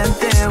thought that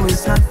there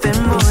was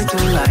nothing more to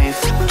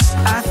life.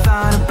 I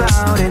thought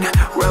about it,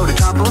 wrote a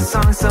couple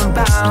songs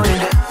about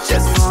it.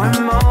 Just for a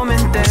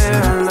moment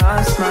there, I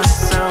lost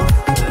myself.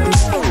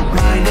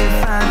 Mind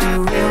if I be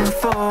real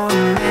for a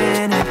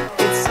minute?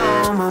 It's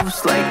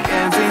almost like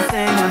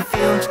everything I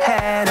feel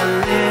had a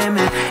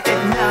limit.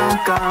 It now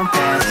gone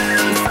past,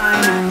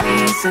 finding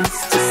reasons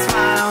to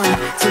smile and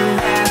to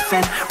laugh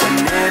at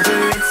whenever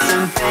it's a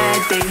bad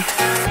day.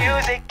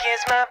 Music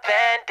is my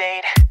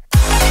band-aid.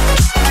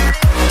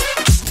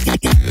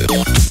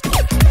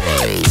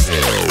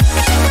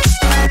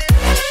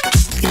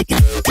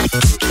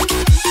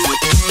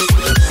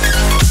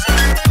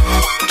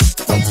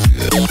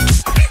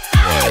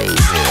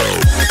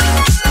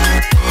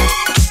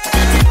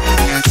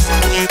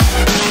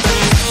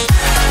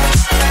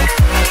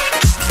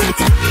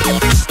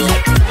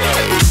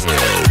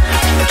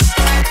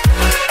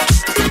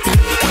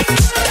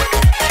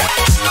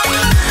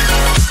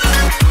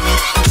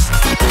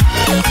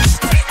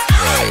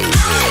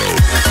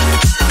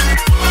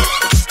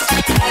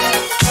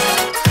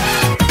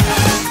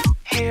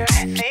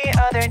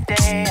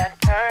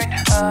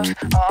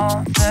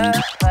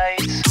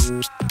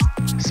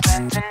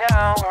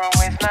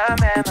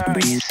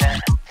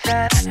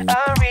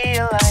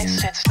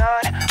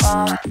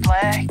 all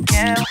black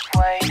and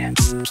white,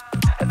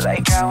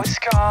 like I was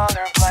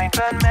colorblind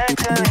but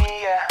mentally,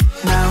 yeah.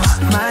 Now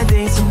my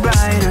days are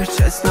brighter,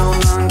 just no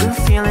longer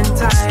feeling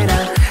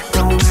tighter.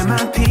 Don't wear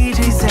my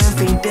PJs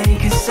every day,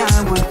 cause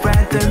I would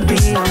rather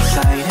be on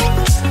site.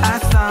 I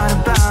thought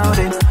about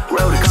it,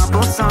 wrote a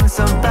couple songs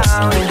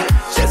about it.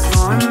 Just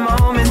for a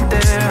moment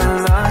there, I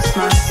lost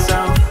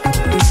myself.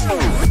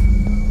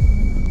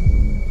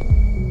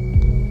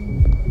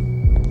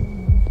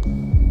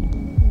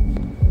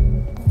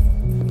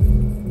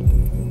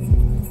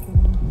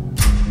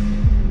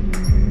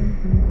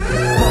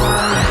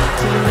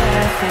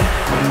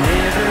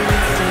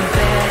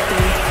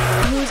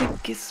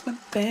 It's my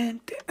band.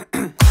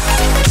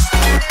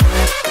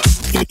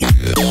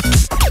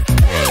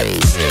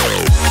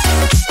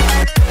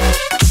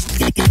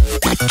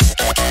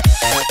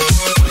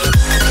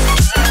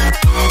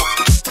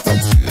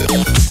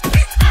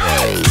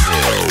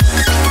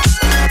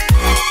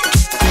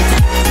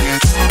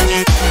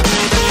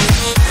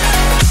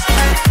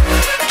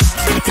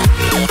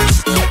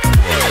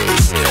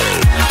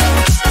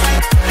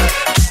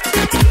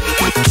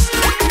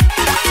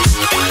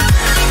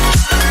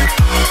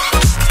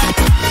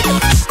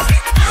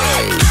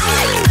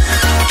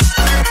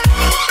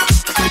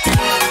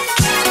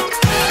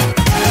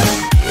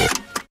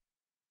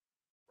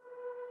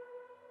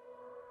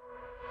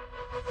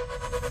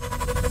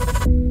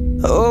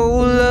 Oh,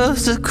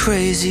 love's a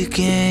crazy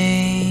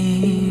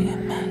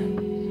game.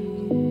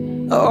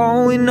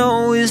 All we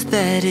know is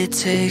that it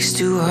takes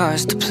two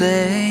hearts to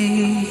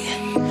play,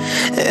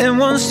 and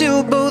once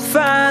you both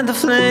find the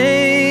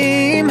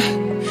flame,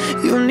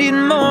 you need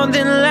more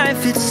than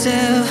life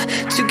itself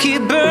to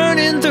keep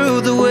burning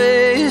through the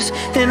waves.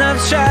 And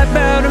I've tried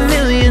about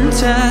 1,000,000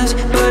 times,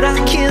 but I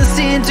can't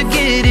seem to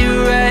get it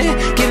right.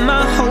 Get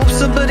my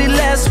hopes up, but it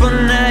lasts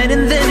one night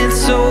and then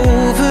it's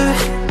over.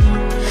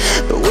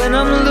 But when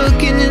I'm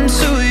looking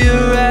into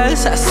your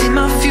eyes, I see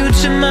my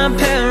future, my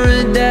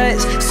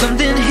paradise.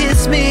 Something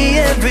hits me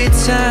every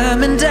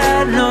time and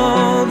I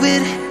know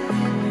it.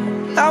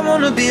 I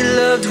wanna be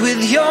loved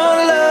with your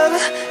love,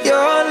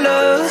 your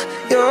love,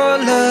 your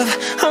love.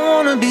 I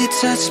wanna be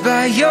touched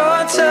by your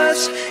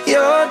touch,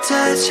 your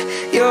touch,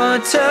 your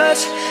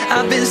touch.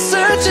 I've been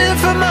searching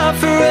for my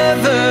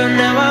forever,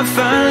 now I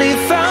finally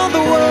found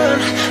the one.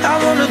 I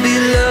wanna be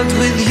loved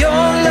with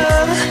your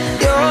love,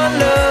 your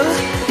love,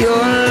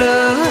 your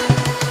love.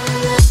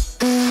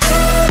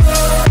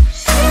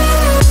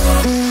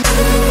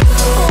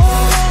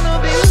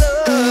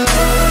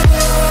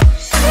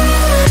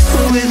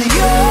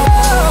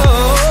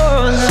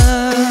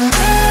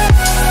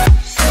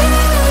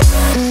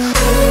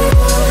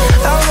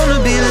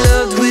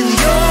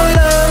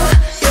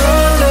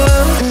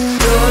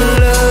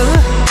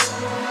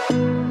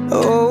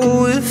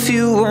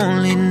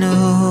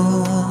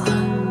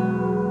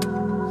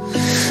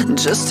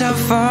 Just how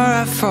far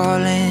I've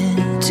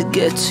fallen to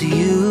get to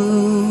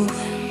you.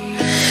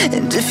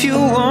 And if you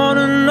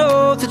wanna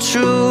know the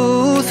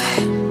truth,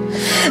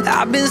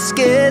 I've been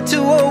scared to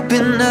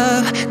open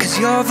up, cause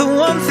you're the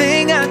one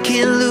thing I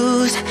can't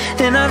lose.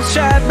 And I've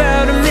tried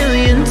about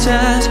 1,000,000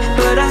 times,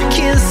 but I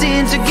can't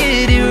seem to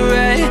get it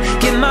right.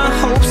 Get my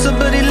hopes up,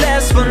 but it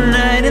lasts one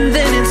night and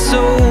then it's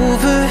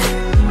over.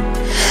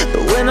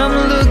 But when I'm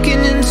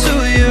looking into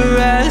your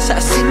eyes, I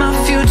see my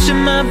future,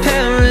 my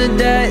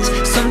paradise.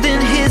 Something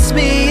hits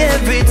me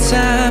every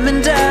time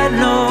and I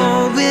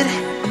know it.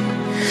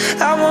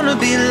 I wanna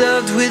be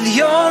loved with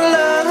your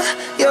love,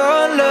 your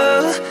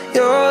love,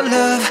 your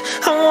love.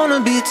 I wanna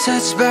be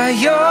touched by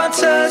your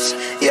touch,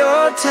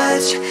 your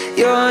touch,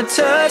 your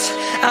touch.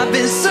 I've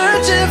been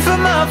searching for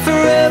my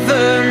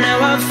forever, now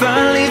I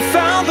finally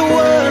found the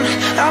one.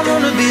 I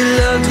wanna be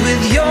loved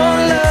with your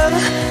love,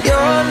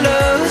 your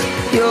love,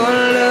 your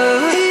love.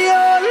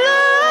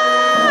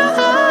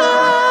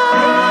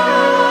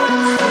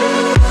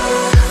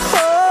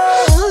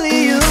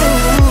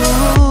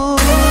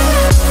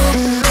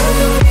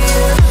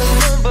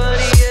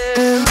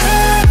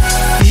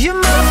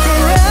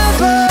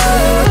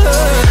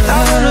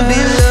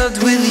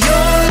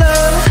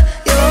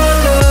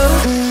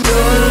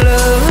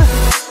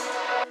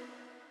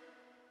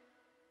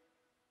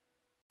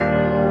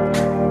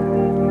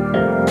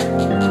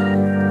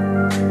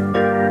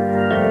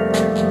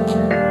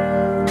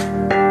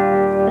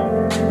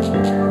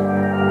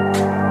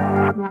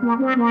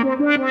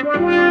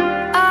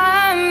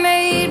 I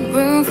made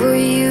room for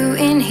you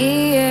in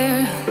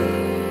here,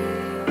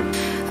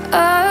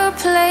 a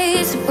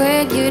place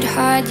where you'd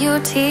hide your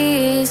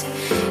tears.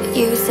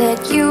 You said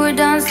you were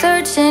done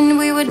searching,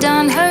 we were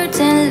done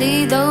hurting.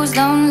 Leave those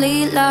lonely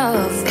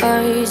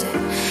lovers.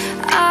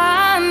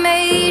 I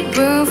made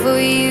room for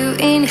you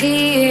in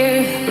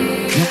here.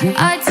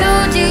 I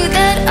told you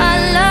that I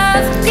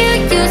loved you.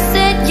 You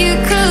said you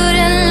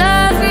couldn't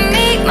love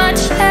me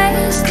much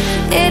less.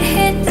 It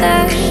hit the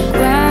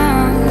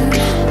ground,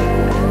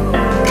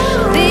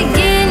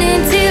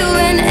 beginning to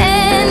an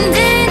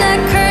ending, a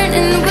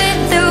curtain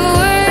with the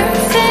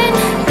words and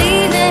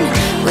leaving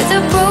with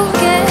a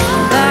broken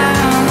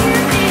bound.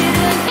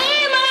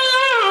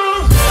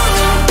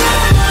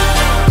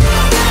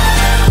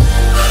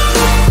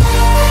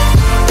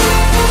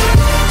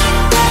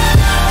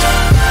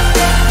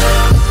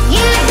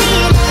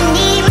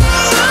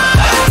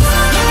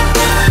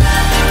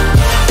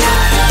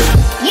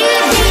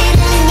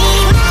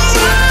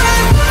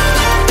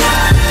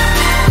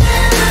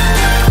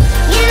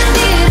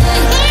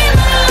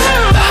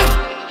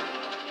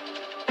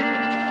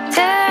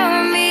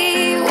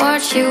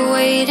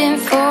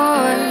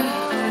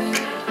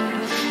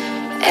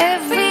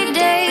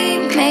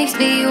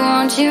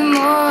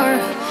 more.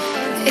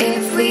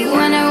 If we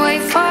went away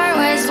far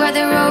west where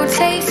the road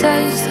takes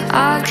us,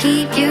 I'll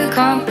keep you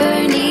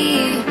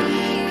company.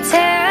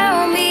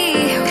 Tell me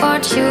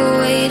what you're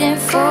waiting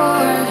for.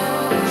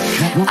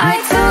 I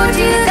told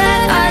you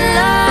that I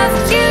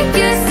loved you.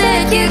 You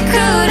said you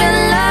couldn't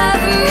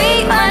love me.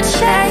 My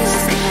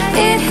chest,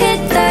 it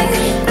hit the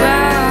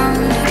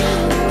ground.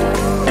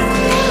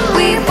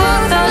 We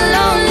both are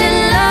lonely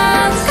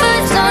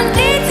lovers, don't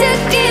need to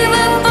give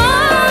up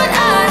on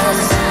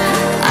us.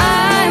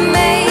 I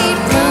made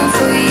room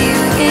for you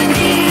in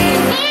here.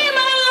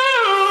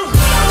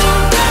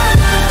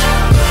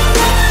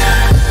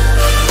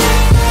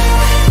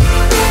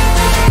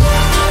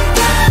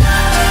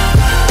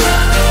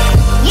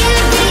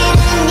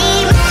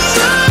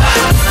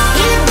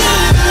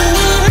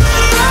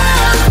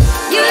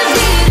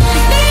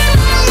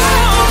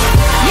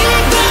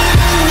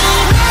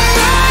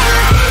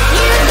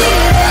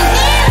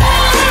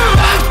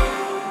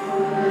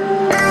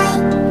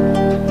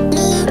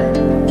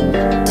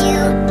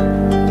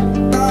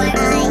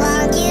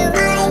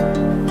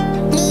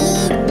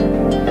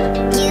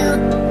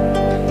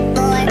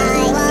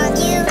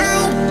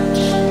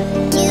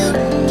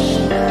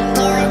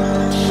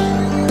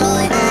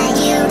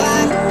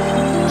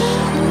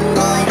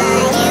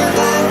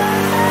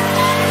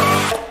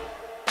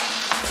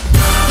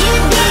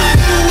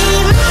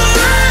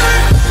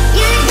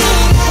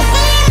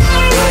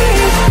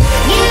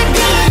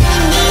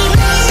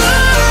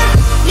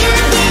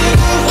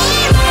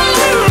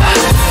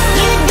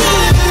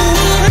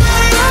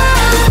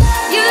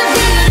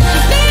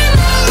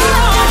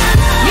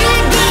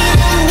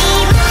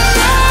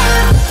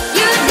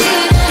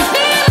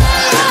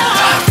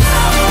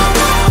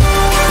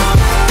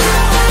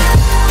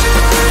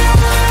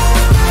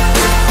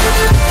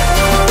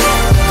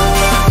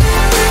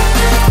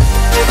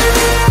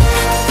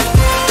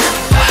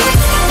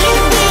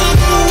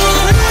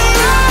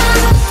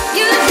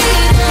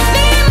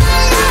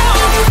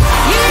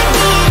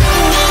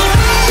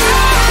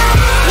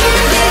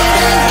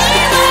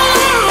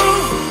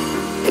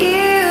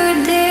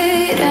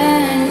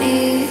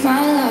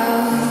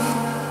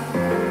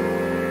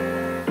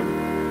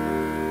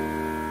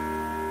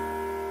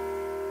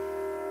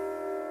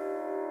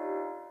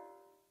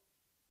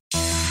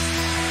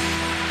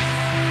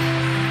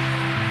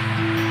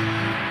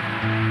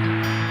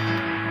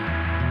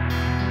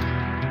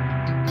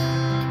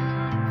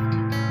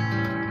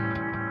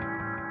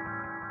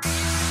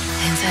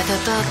 Inside the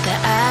book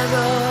that I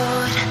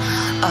wrote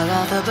are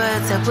all the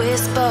words that we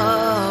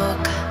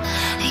spoke,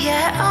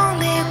 yet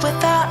only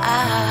with our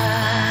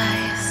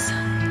eyes.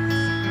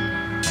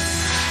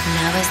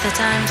 Now is the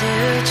time to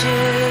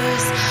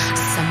choose.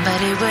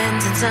 Somebody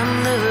wins and some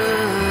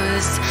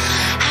lose.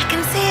 I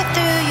can see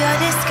through your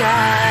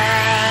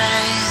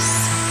disguise.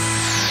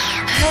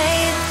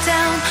 Lay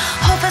down,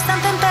 hope for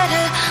something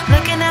better.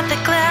 Looking at the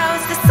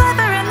clouds, the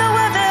sliver in the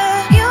weather.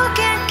 You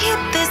can't keep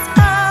this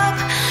up.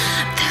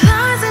 The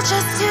lies are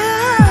just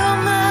too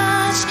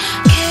much.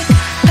 Kick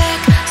back,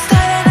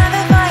 start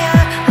another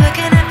fire.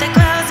 Looking at the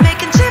clouds,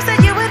 making shapes that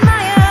you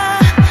admire.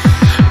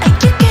 And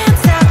you can't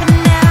stop it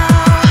now,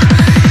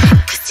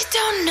 'cause you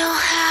don't know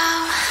how.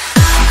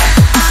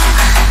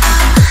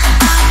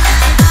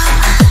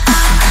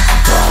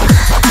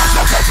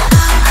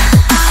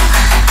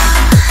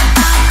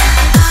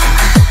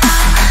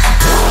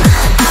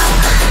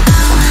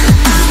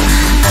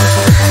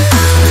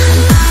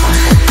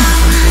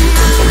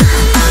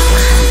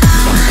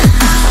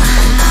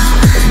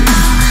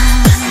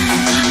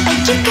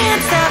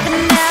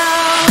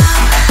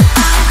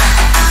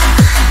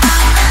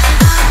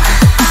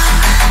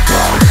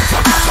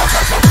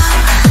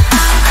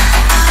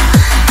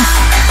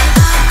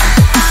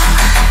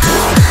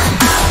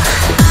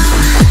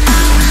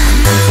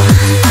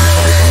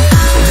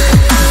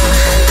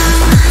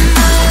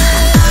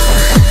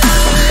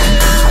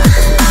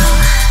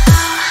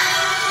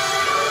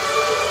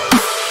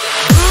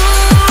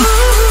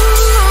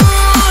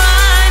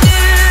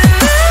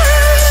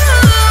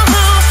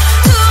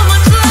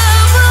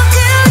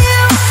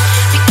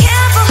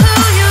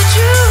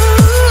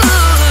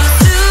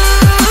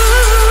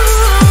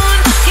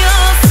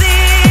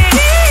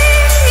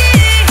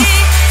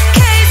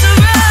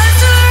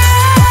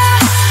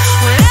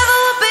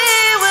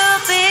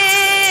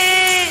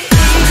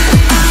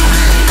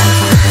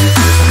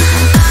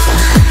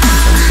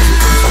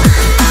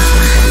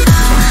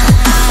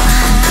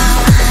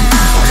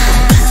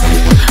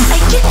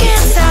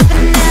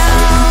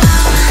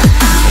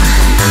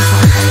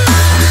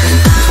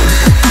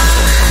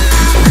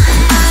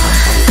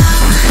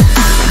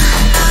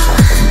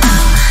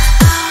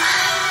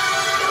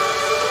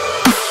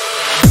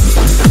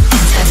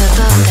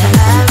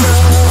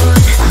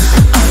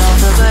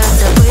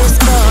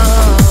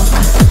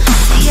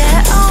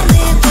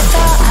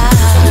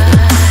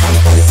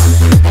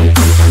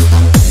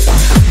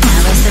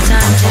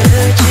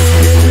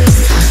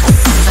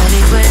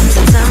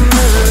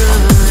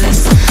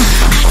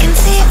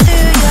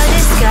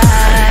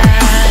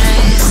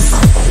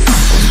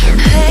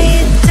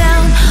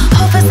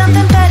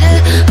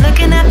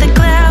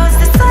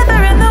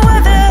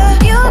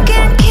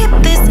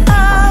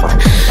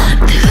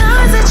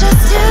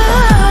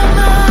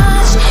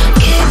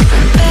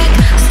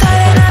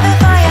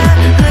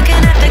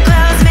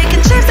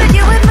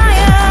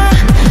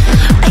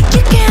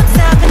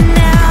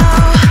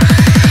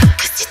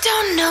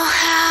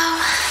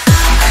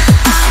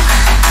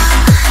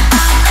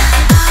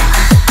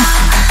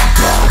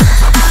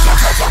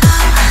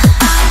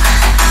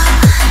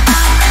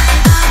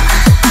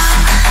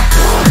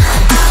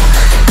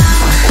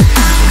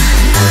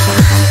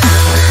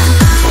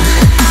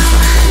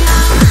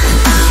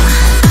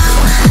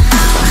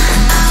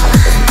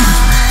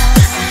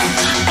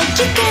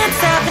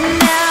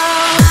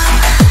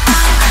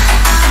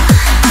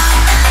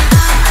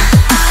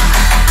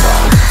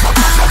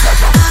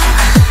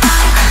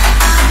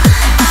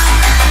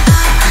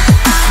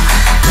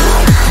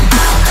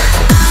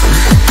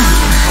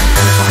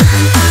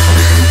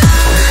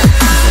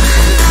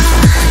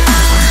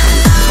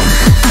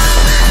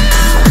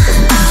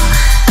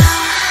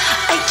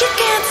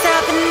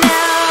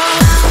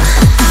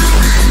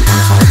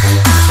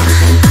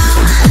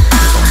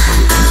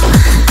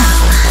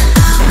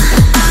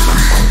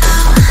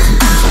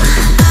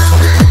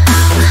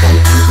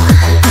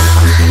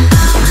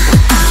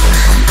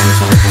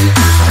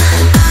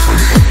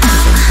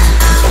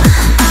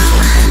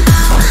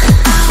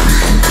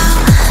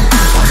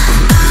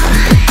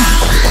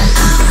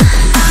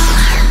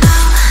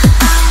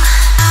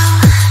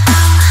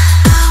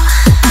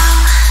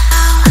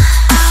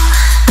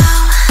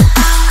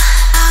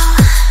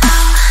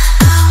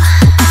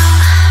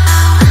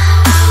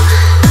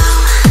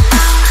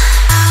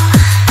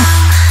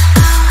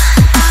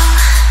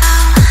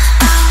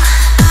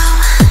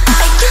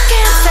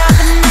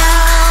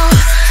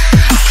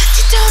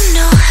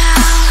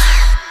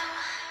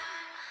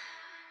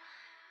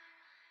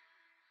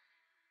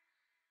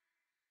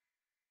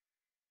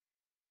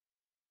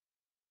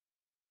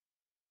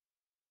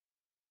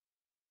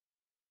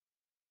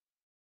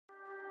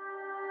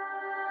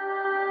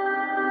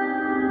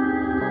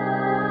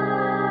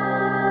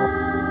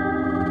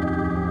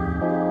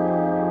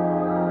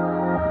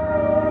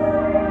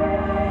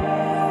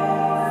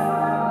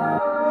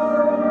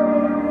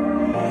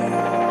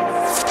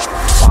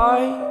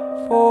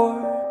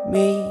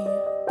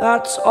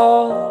 that's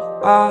all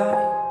I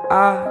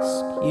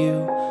ask you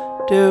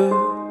do.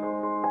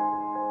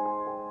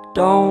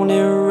 Don't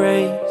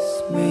erase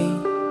me.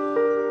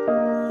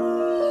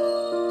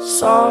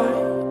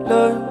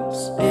 Silence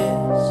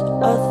is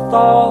a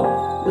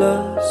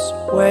thoughtless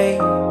way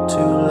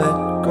to let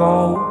go,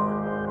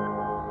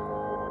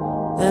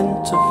 than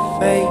to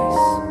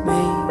face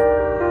me.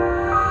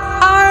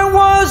 I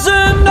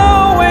wasn't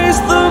always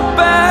the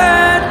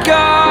bad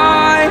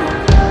guy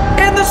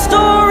in the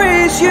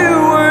stories you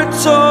were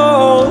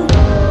told.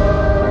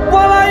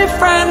 What are your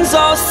friends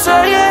all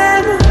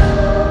saying?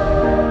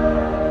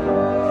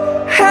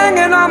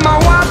 Hanging on my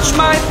watch,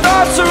 my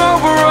thoughts are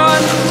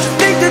overrun. To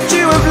think that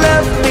you have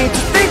left me,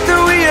 to think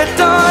that we are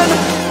done.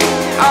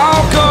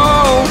 I'll go,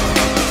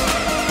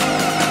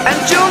 and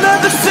you'll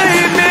never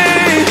save me.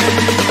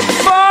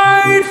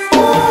 Fight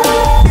for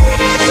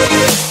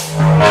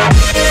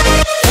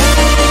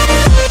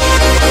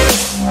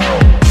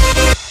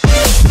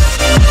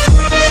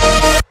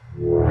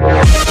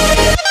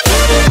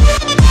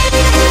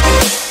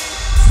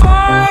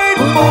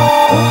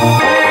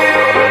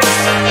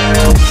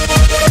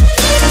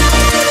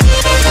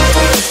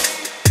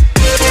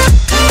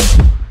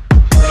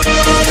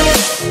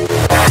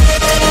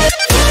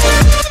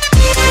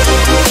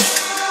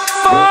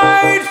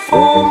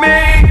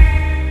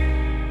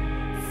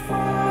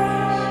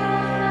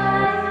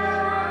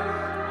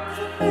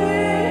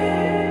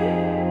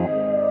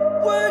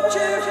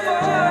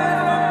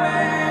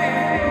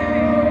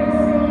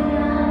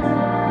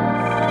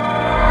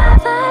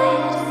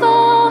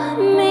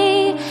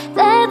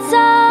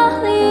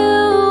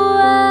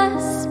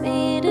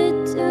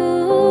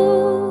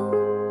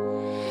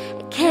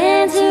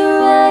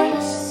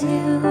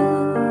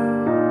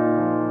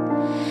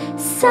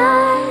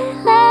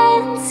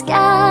silence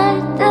got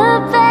the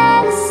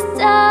best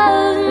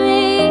of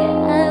me.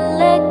 I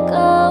let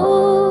go.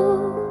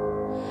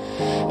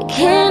 I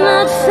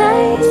cannot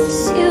face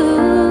you.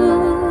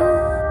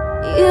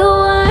 You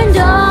weren't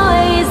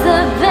always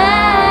the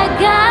bad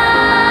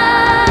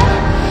guy.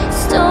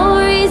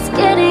 Stories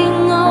getting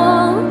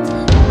old.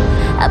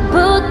 A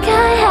book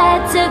I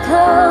had to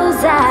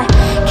close. I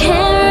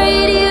can't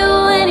read you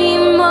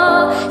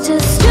anymore.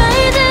 Just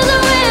strangers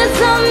with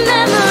some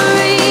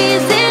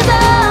memories. It's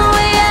all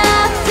we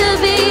have to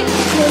be.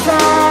 'Cause I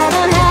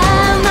don't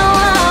have no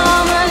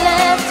armor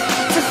left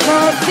to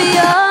fight for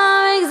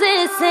your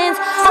existence.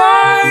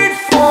 Fight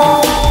for.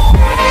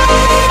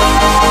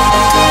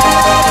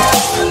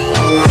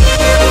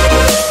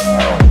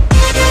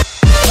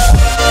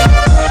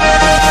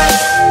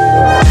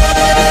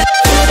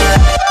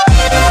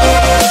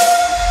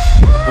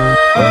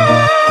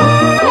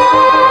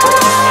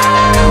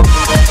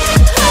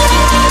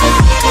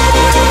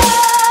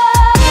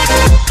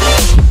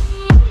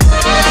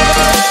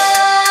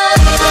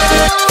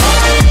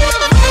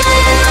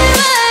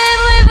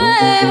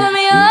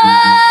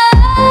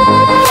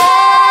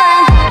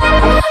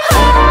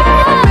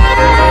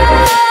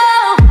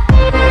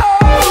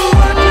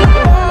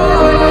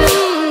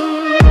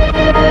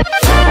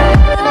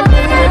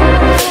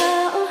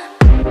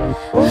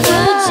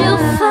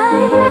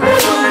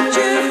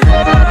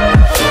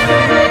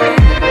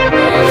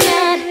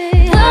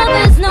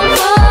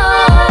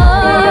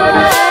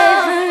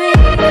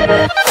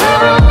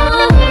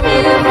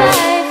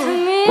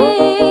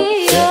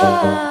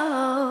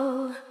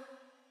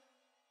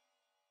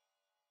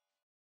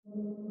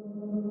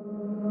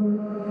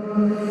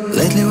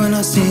 Lately when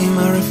I see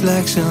my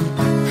reflection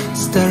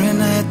staring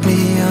at me,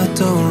 I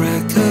don't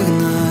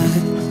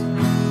recognize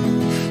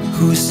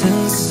who's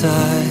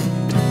inside.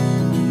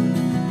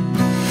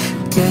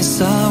 Guess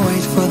I'll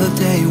wait for the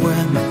day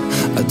when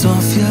I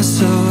don't feel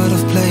so out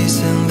of place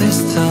in this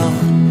town.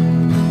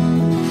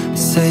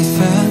 Safe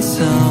and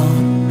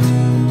sound,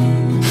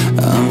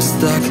 I'm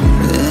stuck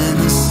in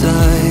a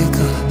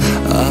cycle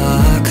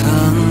I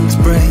can't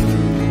break.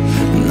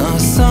 No,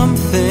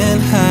 something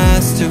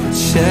has to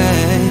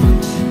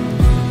change.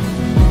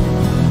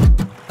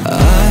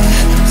 I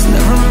was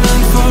never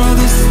meant for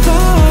this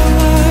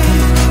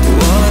starlight.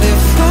 What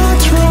if I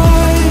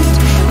tried?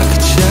 I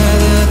could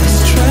shatter the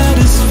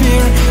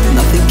stratosphere.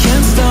 Nothing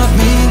can stop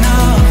me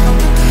now.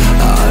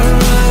 I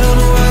ride on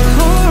white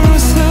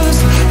horses.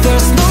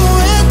 There's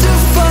nowhere to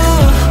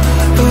fall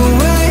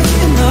away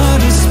in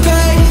outer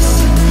space.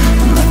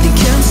 Nothing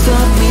can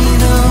stop me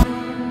now.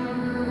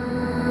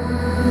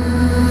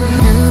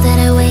 Now that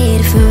I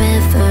waited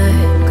forever,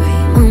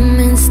 great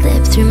moments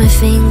slip through my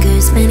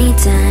fingers many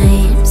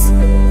times,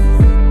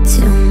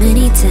 too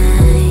many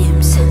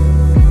times.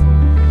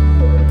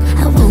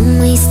 I won't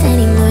waste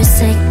any more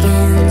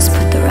seconds.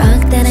 Put the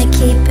rock that I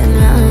keep in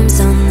my arms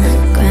on the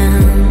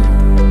ground.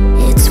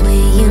 It's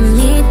weighing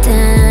me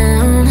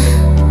down.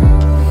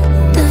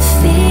 The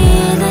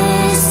fear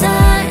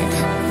inside,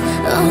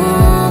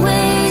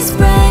 always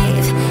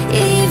brave,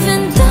 even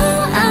though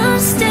I'm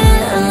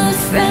still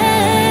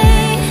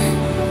afraid.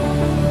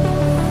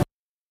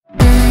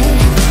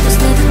 I was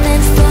never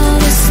meant for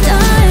the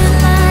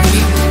starlight.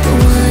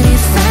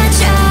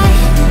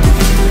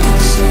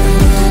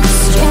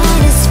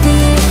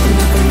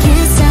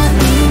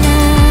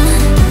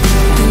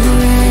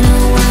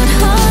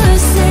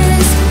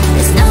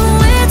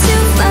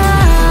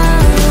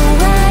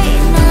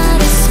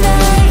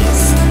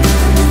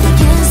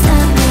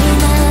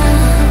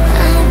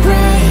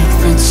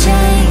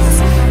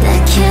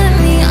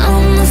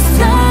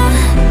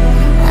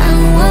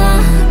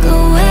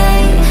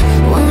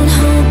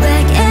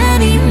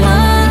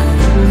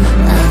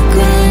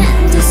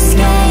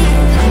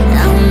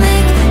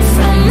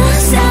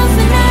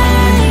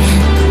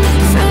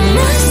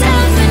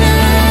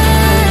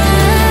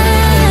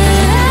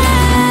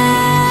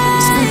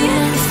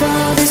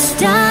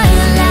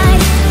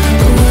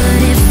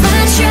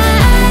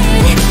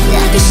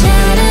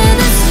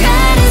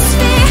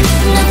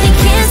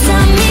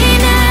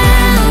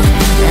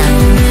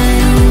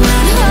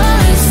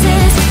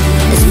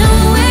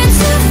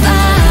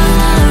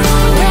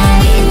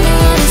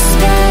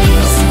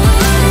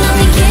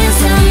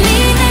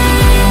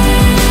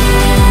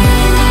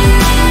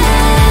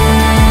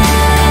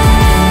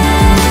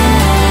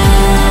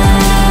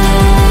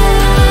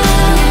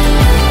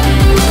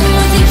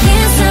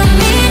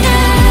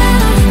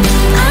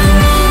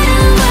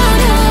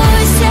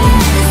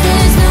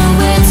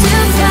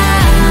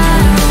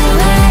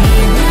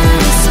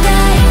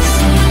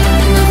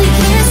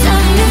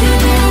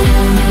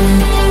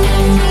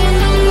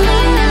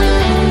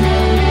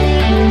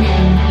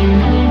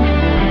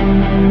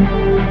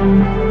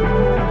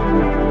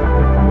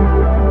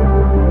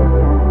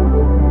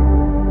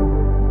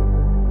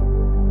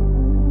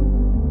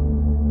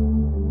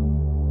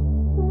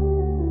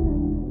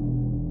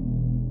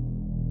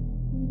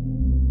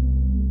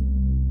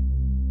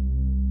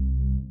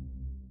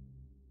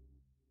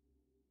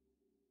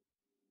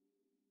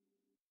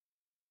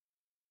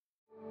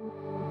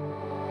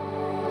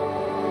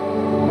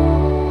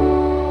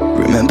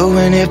 Remember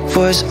when it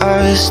was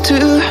us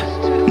two?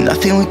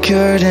 Nothing we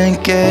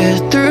couldn't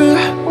get through.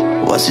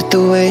 Was it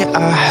the way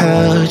I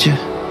held you?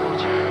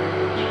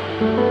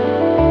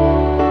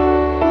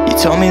 You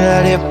told me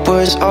that it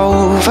was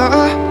over,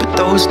 but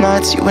those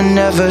nights you were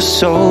never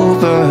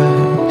sober.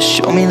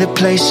 Show me the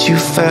place you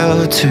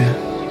fell to.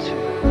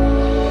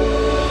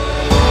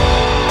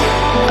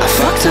 I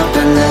fucked up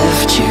and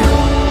left you,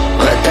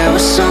 but there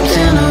was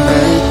something I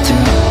read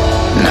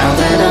through. Now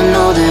that I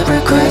know that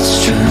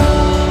regret's true,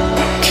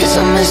 'cause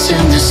I'm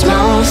missing the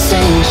small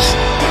things.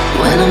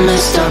 When I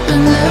messed up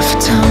and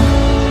left town,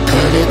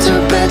 put it to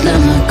bed, let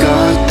my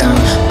guard down.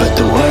 But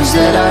the words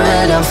that I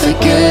read I'll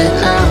forget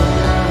now.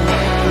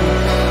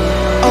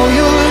 Oh,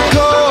 you were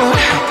gone,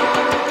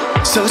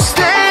 so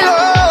stay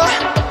low.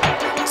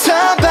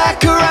 Turn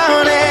back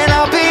around and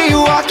I'll be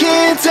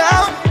walking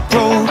down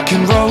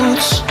broken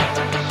roads.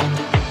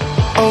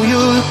 Oh,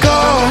 you were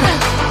gone,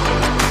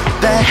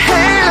 that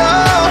halo.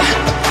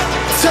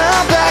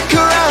 Turn back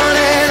around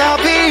and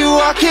I'll be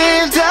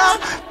walking down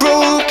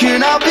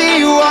broken. I'll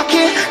be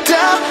walking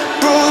down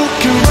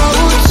broken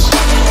roads.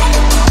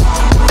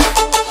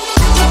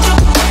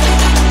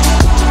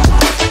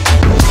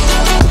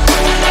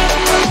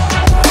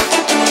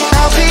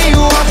 I'll be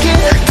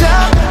walking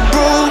down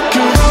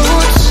broken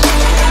roads.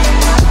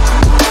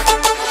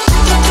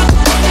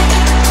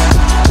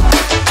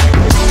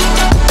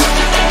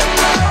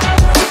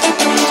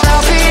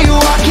 I'll be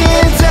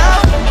walking down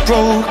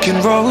broken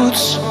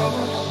roads.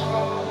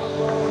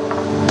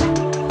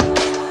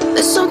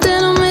 There's something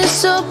I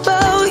miss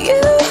about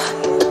you.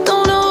 I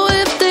don't know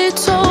if they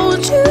told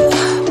you.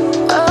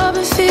 I've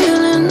been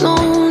feeling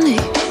lonely.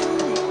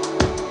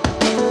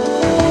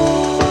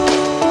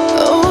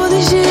 Oh,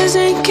 these years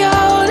ain't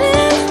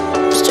counting.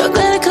 I'm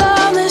struggling to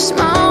climb this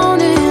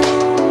mountain,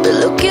 but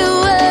look at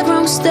where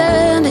I'm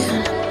standing.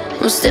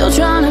 I'm still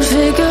trying to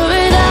figure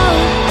it out.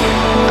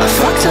 I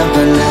fucked up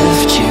and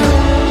left you,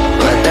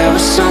 but there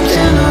was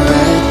something I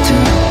read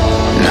through.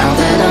 Now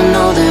that I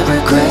know that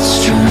regret's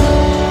true,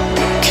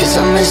 'cause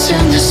I'm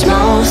missing the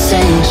small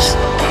things.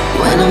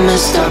 When I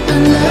messed up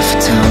and left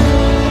town,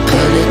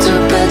 put it to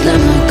bed, let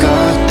my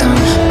guard down.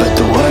 But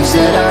the words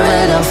that I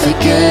read I'll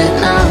forget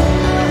now.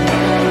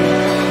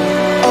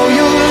 Oh,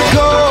 you were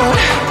gone,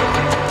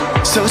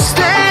 so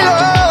stay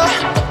low.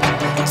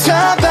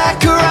 Turn back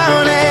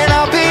around and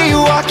I'll be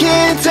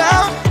walking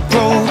down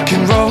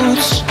broken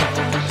roads.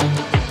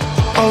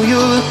 Oh,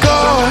 you were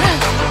gone,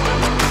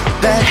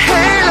 that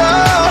halo.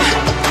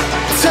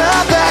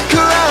 Turn back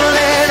around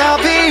and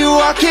I'll be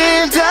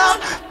walking down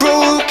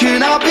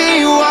broken. I'll be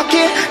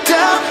walking